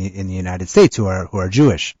in the United States who are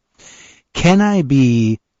Jewish. Can I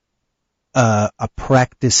be a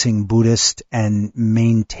practicing Buddhist and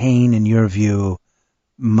maintain, in your view,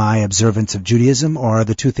 my observance of Judaism, or are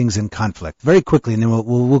the two things in conflict? Very quickly, and then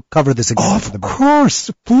we'll cover this again. Of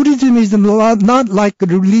course, Buddhism is not like a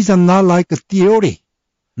religion, not like a theory.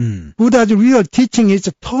 Buddha's real teaching is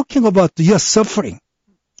talking about your suffering.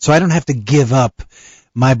 So I don't have to give up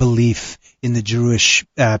my belief in the Jewish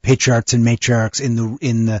patriarchs and matriarchs,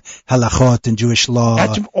 in the halachot and Jewish law.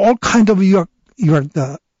 That's all kind of your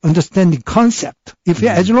understanding concept.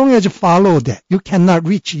 As long as you follow that, you cannot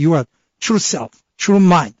reach your true self, true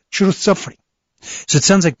mind, true suffering. So it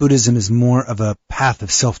sounds like Buddhism is more of a path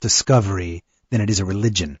of self-discovery than it is a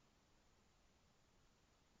religion.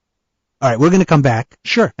 All right, we're going to come back.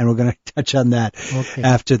 Sure. And we're going to touch on that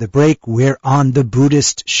after the break. We're on the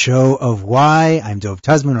Buddhist Show of Why. I'm Dov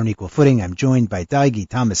Tasman on Equal Footing. I'm joined by Daigi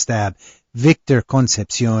Thomas Stab, Victor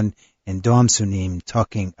Concepcion, and Dom Sunim,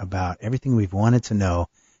 talking about everything we've wanted to know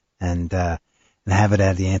and have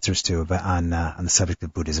the answers to on the subject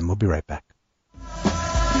of Buddhism. We'll be right back.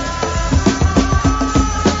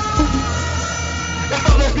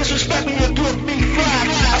 Disrespect me and give me flack.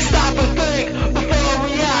 I stop and think before I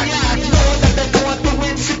react. Knowing that they're going through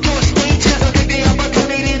insecure stages. I take the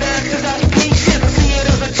opportunity to exercise patience. See it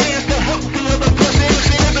as a chance to help the other person.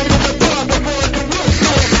 Share it in the thought before it can work. So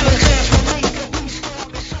it's a chance for me to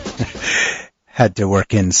restart. Had to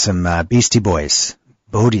work in some Beastie Boys.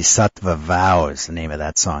 Bodhisattva Vow is the name of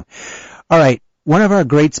that song. All right, one of our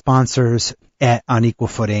great sponsors on Equal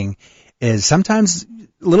Footing is sometimes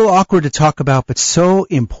a little awkward to talk about, but so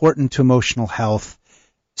important to emotional health,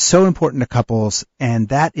 so important to couples, and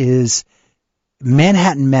that is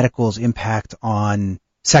Manhattan Medical's impact on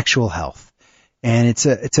sexual health. And it's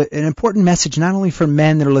an important message not only for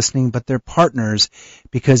men that are listening, but their partners,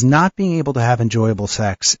 because not being able to have enjoyable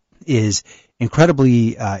sex is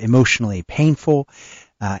incredibly emotionally painful,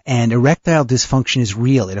 and erectile dysfunction is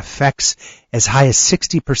real. It affects as high as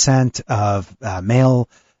 60% of male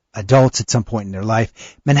adults at some point in their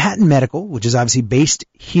life. Manhattan Medical, which is obviously based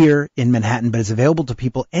here in Manhattan, but is available to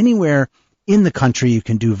people anywhere in the country. You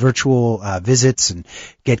can do virtual visits and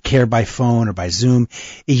get care by phone or by Zoom.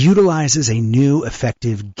 It utilizes a new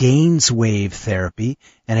effective gains wave therapy,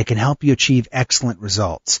 and it can help you achieve excellent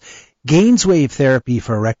results. Gains wave therapy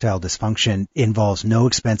for erectile dysfunction involves no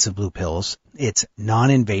expensive blue pills. It's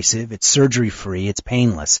non-invasive, it's surgery-free, it's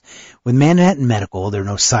painless. With Manhattan Medical, there are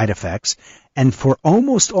no side effects, and for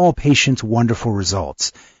almost all patients, wonderful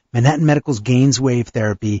results. Manhattan Medical's Gains Wave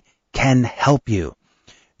therapy can help you.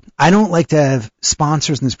 I don't like to have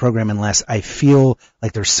sponsors in this program unless I feel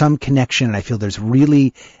like there's some connection and I feel there's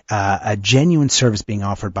really a genuine service being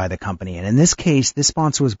offered by the company. And in this case, this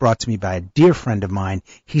sponsor was brought to me by a dear friend of mine.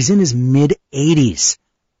 He's in his mid-80s,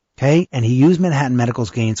 okay? And he used Manhattan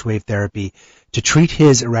Medical's Gains Wave therapy to treat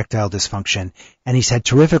his erectile dysfunction, and he's had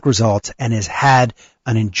terrific results and has had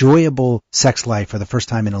an enjoyable sex life for the first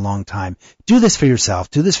time in a long time. Do this for yourself.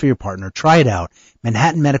 Do this for your partner. Try it out.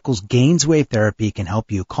 Manhattan Medical's Gains Wave therapy can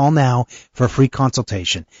help you. Call now for a free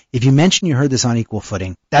consultation. If you mention you heard this on Equal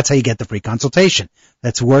Footing, that's how you get the free consultation.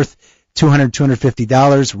 That's worth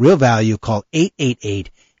 $250, real value. Call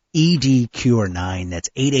 888-ED-CURE-9. That's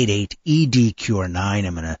 888-ED-CURE-9.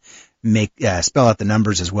 I'm going to spell out the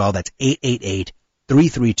numbers as well. That's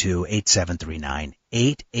 888-332-8739.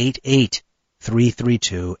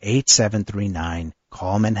 888-332-8739.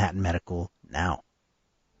 Call Manhattan Medical now.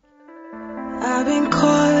 I've been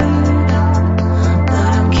caught, but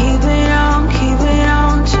I'm keeping on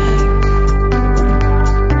to.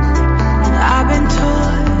 I've been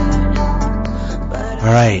taught, but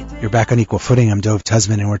all right, you're back on Equal Footing. I'm Dov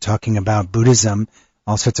Tasman, and we're talking about Buddhism.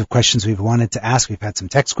 All sorts of questions we've wanted to ask. We've had some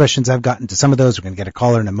text questions. I've gotten to some of those. We're going to get a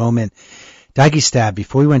caller in a moment. Daigi Stab,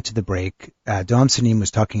 before we went to the break, Dom Sunim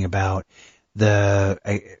was talking about the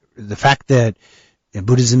fact that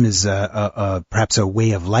Buddhism is perhaps a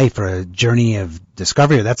way of life or a journey of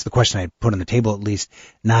discovery, or that's the question I put on the table at least,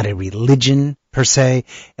 not a religion per se,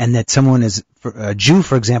 and that someone is a Jew,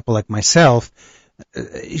 for example, like myself,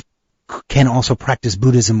 can also practice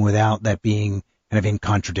Buddhism without that being kind of in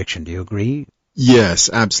contradiction. Do you agree? Yes,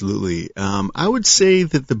 absolutely. I would say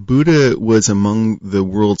that the Buddha was among the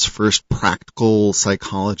world's first practical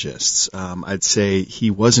psychologists. I'd say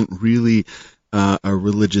he wasn't really a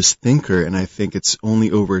religious thinker, and I think it's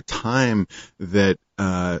only over time that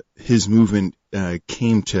his movement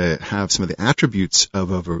came to have some of the attributes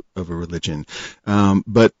of a religion.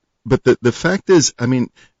 But the fact is, I mean,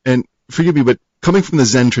 and forgive me, but coming from the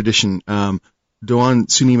Zen tradition, Doan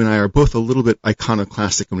Sunim and I are both a little bit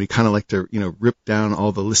iconoclastic, and we kind of like to, rip down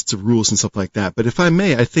all the lists of rules and stuff like that. But if I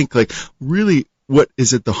may, I think like really what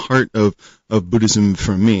is at the heart of Buddhism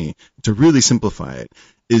for me, to really simplify it,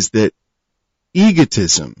 is that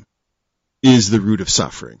egotism is the root of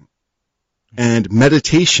suffering, and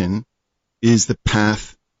meditation is the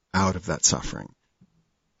path out of that suffering.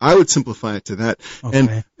 I would simplify it to that. Okay.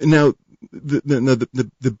 And now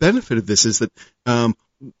the benefit of this is that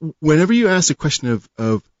whenever you ask a question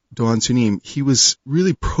of Doan Sunim, he was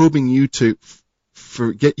really probing you to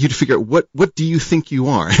get you to figure out what do you think you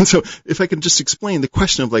are. And so if I can just explain the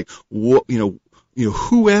question of like what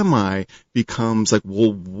who am I becomes like,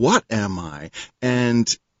 well, what am I?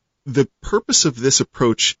 And the purpose of this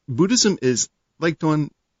approach, Buddhism is, like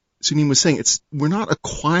Doan Sunim was saying, we're not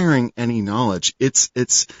acquiring any knowledge. It's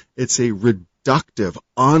a reductive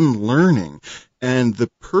unlearning. And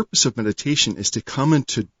the purpose of meditation is to come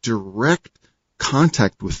into direct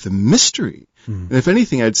contact with the mystery. And if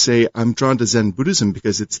anything, I'd say I'm drawn to Zen Buddhism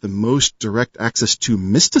because it's the most direct access to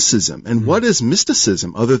mysticism. And what is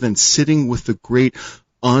mysticism other than sitting with the great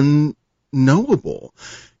unknowable?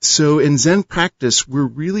 So in Zen practice, we're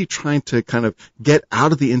really trying to kind of get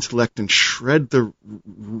out of the intellect and shred the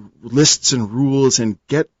lists and rules and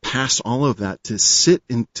get past all of that to sit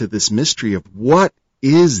into this mystery of what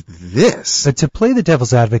is this? But to play the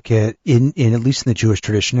devil's advocate in at least in the Jewish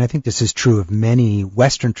tradition, I think this is true of many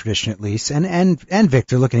Western tradition at least, and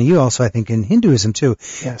Victor, looking at you also, I think in Hinduism too.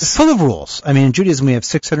 Yes. It's full of rules. I mean, in Judaism we have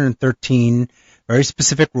 613 very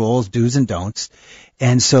specific rules, do's and don'ts,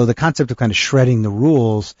 and so the concept of kind of shredding the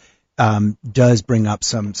rules does bring up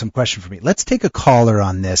some question for me. Let's take a caller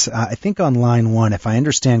on this. I think on line 1, if I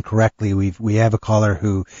understand correctly, we have a caller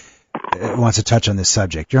who wants to touch on this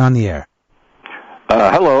subject. You're on the air.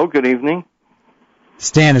 Hello, good evening.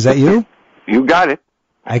 Stan, is that you? You got it.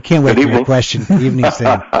 I can't wait for your question. Evening,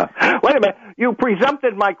 Stan. Wait a minute. You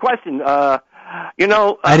presumpted my question. I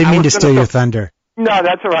didn't mean to steal your thunder. No,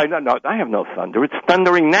 that's all right. No, I have no thunder. It's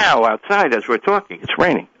thundering now outside as we're talking. It's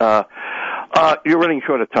raining. You're running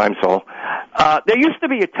short of time, Saul. There used to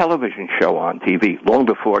be a television show on TV long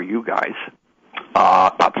before you guys,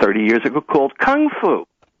 about 30 years ago, called Kung Fu.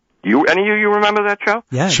 Any of you remember that show?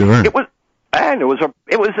 Yeah, sure. It was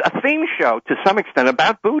a theme show to some extent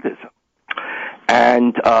about Buddhism.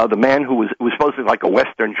 And the man who was supposed to be like a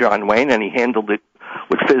Western John Wayne, and he handled it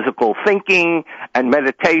with physical thinking and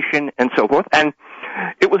meditation and so forth. And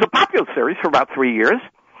it was a popular series for about 3 years.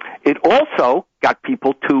 It also got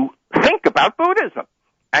people to think about Buddhism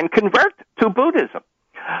and convert to Buddhism,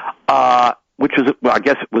 which is, I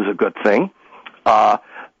guess it was a good thing.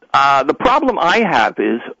 The problem I have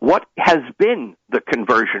is what has been the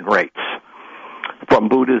conversion rates from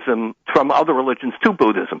Buddhism, from other religions to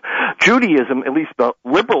Buddhism. Judaism, at least the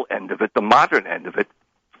liberal end of it, the modern end of it,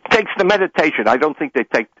 takes the meditation. I don't think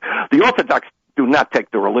the Orthodox do not take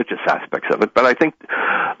the religious aspects of it, but I think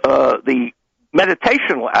the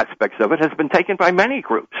meditational aspects of it has been taken by many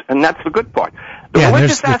groups, and that's the good part. And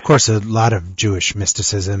there's, of course, a lot of Jewish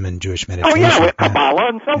mysticism and Jewish meditation. Oh, yeah, with Kabbalah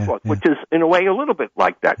and so forth, which is, in a way, a little bit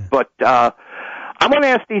like that. But I want to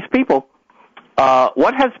ask these people,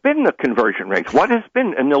 what has been the conversion rate? What has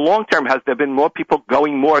been, in the long term, has there been more people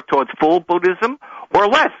going more towards full Buddhism or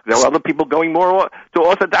less? There are other people going more to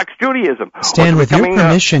Orthodox Judaism. Stan, with your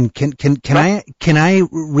permission, can I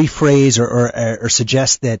rephrase or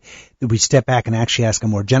suggest that we step back and actually ask a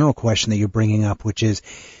more general question that you're bringing up, which is,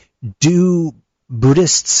 do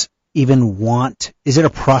Buddhists even want, is it a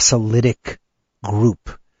proselytic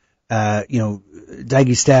group?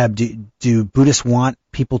 Daggy Stab, do Buddhists want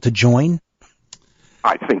people to join?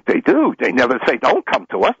 I think they do. They never say, don't come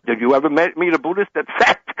to us. Did you ever meet a Buddhist at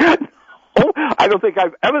sect? No, I don't think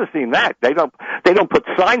I've ever seen that. They don't put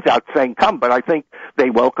signs out saying come, but I think they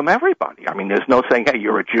welcome everybody. I mean, there's no saying, hey,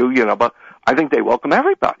 you're a Jew, but I think they welcome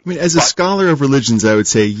everybody. I mean, as a scholar of religions, I would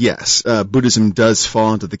say yes, Buddhism does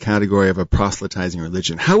fall into the category of a proselytizing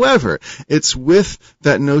religion. However, it's with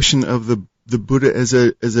that notion of the the Buddha as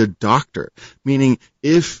a doctor, meaning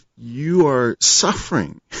if you are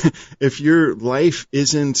suffering, if your life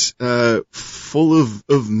isn't full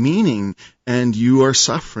of meaning and you are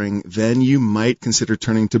suffering, then you might consider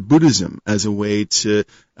turning to Buddhism as a way to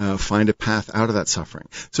find a path out of that suffering.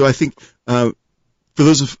 So I think for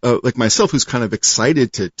those of like myself who's kind of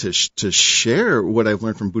excited to share what I've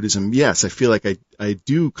learned from Buddhism, yes, I feel like I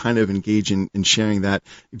do kind of engage in sharing that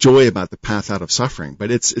joy about the path out of suffering.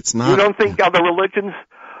 But it's not. You don't think other religions,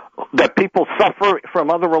 that people suffer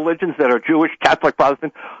from other religions that are Jewish, Catholic,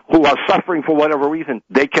 Protestant, who are suffering for whatever reason,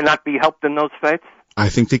 they cannot be helped in those faiths? I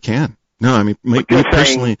think they can. No, I mean, me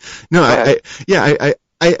personally, no,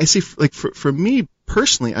 I see, like, for me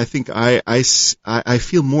personally, I think I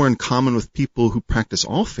feel more in common with people who practice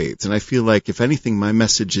all faiths, and I feel like, if anything, my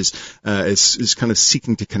message is kind of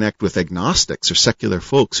seeking to connect with agnostics or secular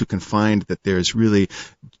folks who can find that there's really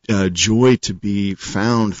joy to be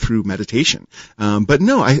found through meditation. But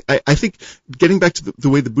no, I think getting back to the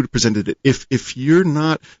way the Buddha presented it, if you're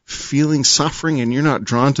not feeling suffering and you're not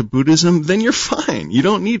drawn to Buddhism, then you're fine. You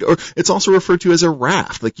don't need, or it's also referred to as a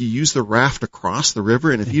raft. Like, you use the raft across the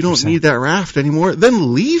river, and if you don't need that raft anymore,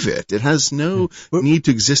 then leave it. It has no need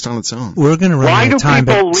to exist on its own. We're going to run out of time,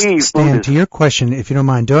 but leave Stan, Buddhism? to your question, if you don't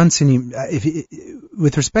mind,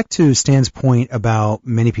 with respect to Stan's point about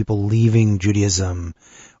many people leaving Judaism,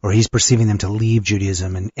 or he's perceiving them to leave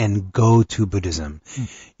Judaism and go to Buddhism.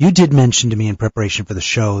 You did mention to me in preparation for the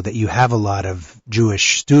show that you have a lot of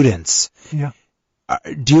Jewish students. Yeah.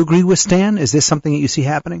 Do you agree with Stan? Is this something that you see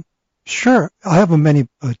happening? Sure. I have many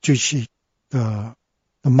Jewish the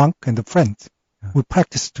monk and the friends. We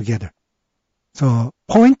practice together. So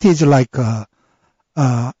point is like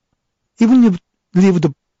even you leave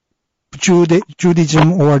the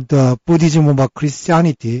Judaism or the Buddhism or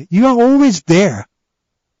Christianity, you are always there.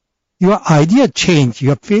 Your idea change,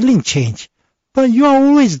 your feeling change, but you are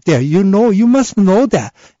always there. You know, you must know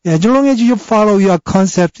that. As long as you follow your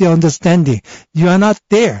concept, your understanding, you are not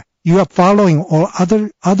there. You are following all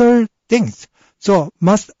other things. So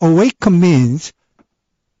must awaken means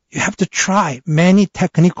you have to try many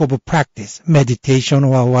technique of practice, meditation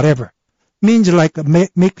or whatever. Means like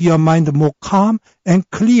make your mind more calm and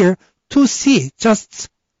clear to see just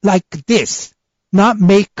like this, not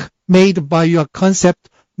made by your concept,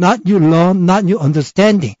 not you learn, not you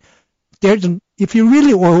understanding. If you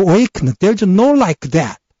really awaken, there's no like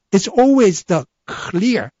that. It's always the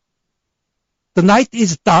clear. The night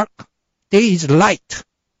is dark, day is light,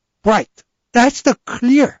 bright. That's the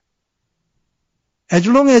clear. As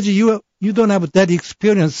long as you don't have that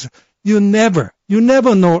experience, you never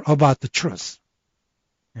know about the truth.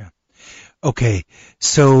 Yeah. Okay.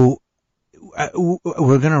 So we're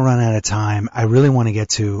going to run out of time. I really want to get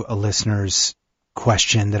to a listener's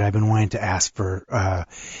question that I've been wanting to ask for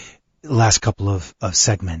last couple of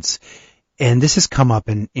segments. And this has come up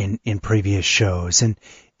in previous shows.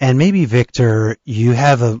 And maybe, Victor, you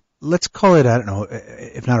have let's call it, I don't know,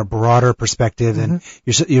 if not a broader perspective, and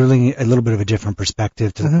you're bringing a little bit of a different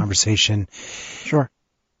perspective to the conversation. Sure.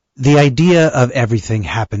 The idea of everything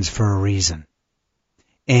happens for a reason.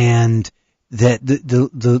 And that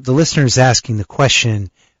the listener is asking the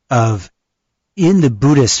question of, in the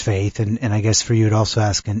Buddhist faith, and I guess for you to also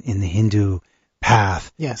ask in the Hindu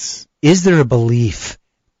path, Yes. is there a belief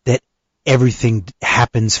that everything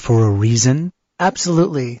happens for a reason?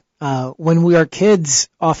 Absolutely. When we are kids,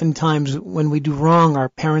 oftentimes when we do wrong, our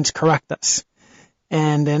parents correct us.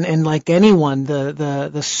 And like anyone,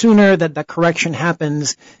 the sooner that correction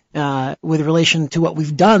happens, with relation to what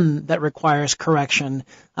we've done that requires correction,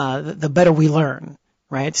 the better we learn,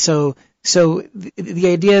 right? So the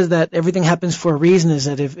idea is that everything happens for a reason is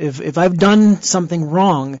that if I've done something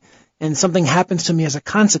wrong and something happens to me as a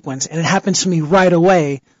consequence and it happens to me right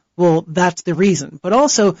away, well, that's the reason. But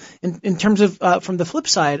also, in terms of, from the flip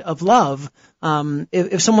side of love,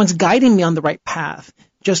 if someone's guiding me on the right path,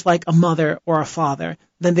 just like a mother or a father,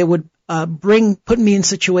 then they would put me in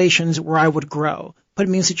situations where I would grow, put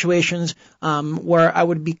me in situations where I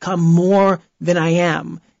would become more than I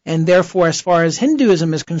am. And therefore, as far as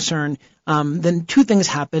Hinduism is concerned, then two things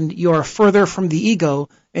happen. You are further from the ego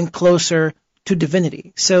and closer to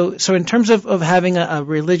divinity. So in terms of having a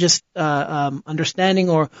religious understanding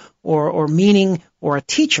or meaning or a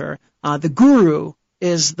teacher, the guru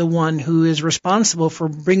is the one who is responsible for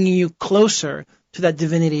bringing you closer to that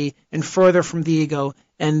divinity and further from the ego,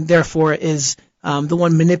 and therefore is the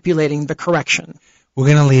one manipulating the correction. We're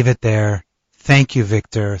going to leave it there. Thank you,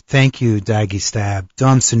 Victor. Thank you, Daigi Stab.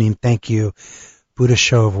 Dom Sunim, thank you. Buddha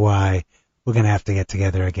Show of Why. We're going to have to get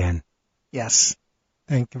together again. Yes.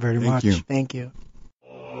 Thank you very much. You. Thank you.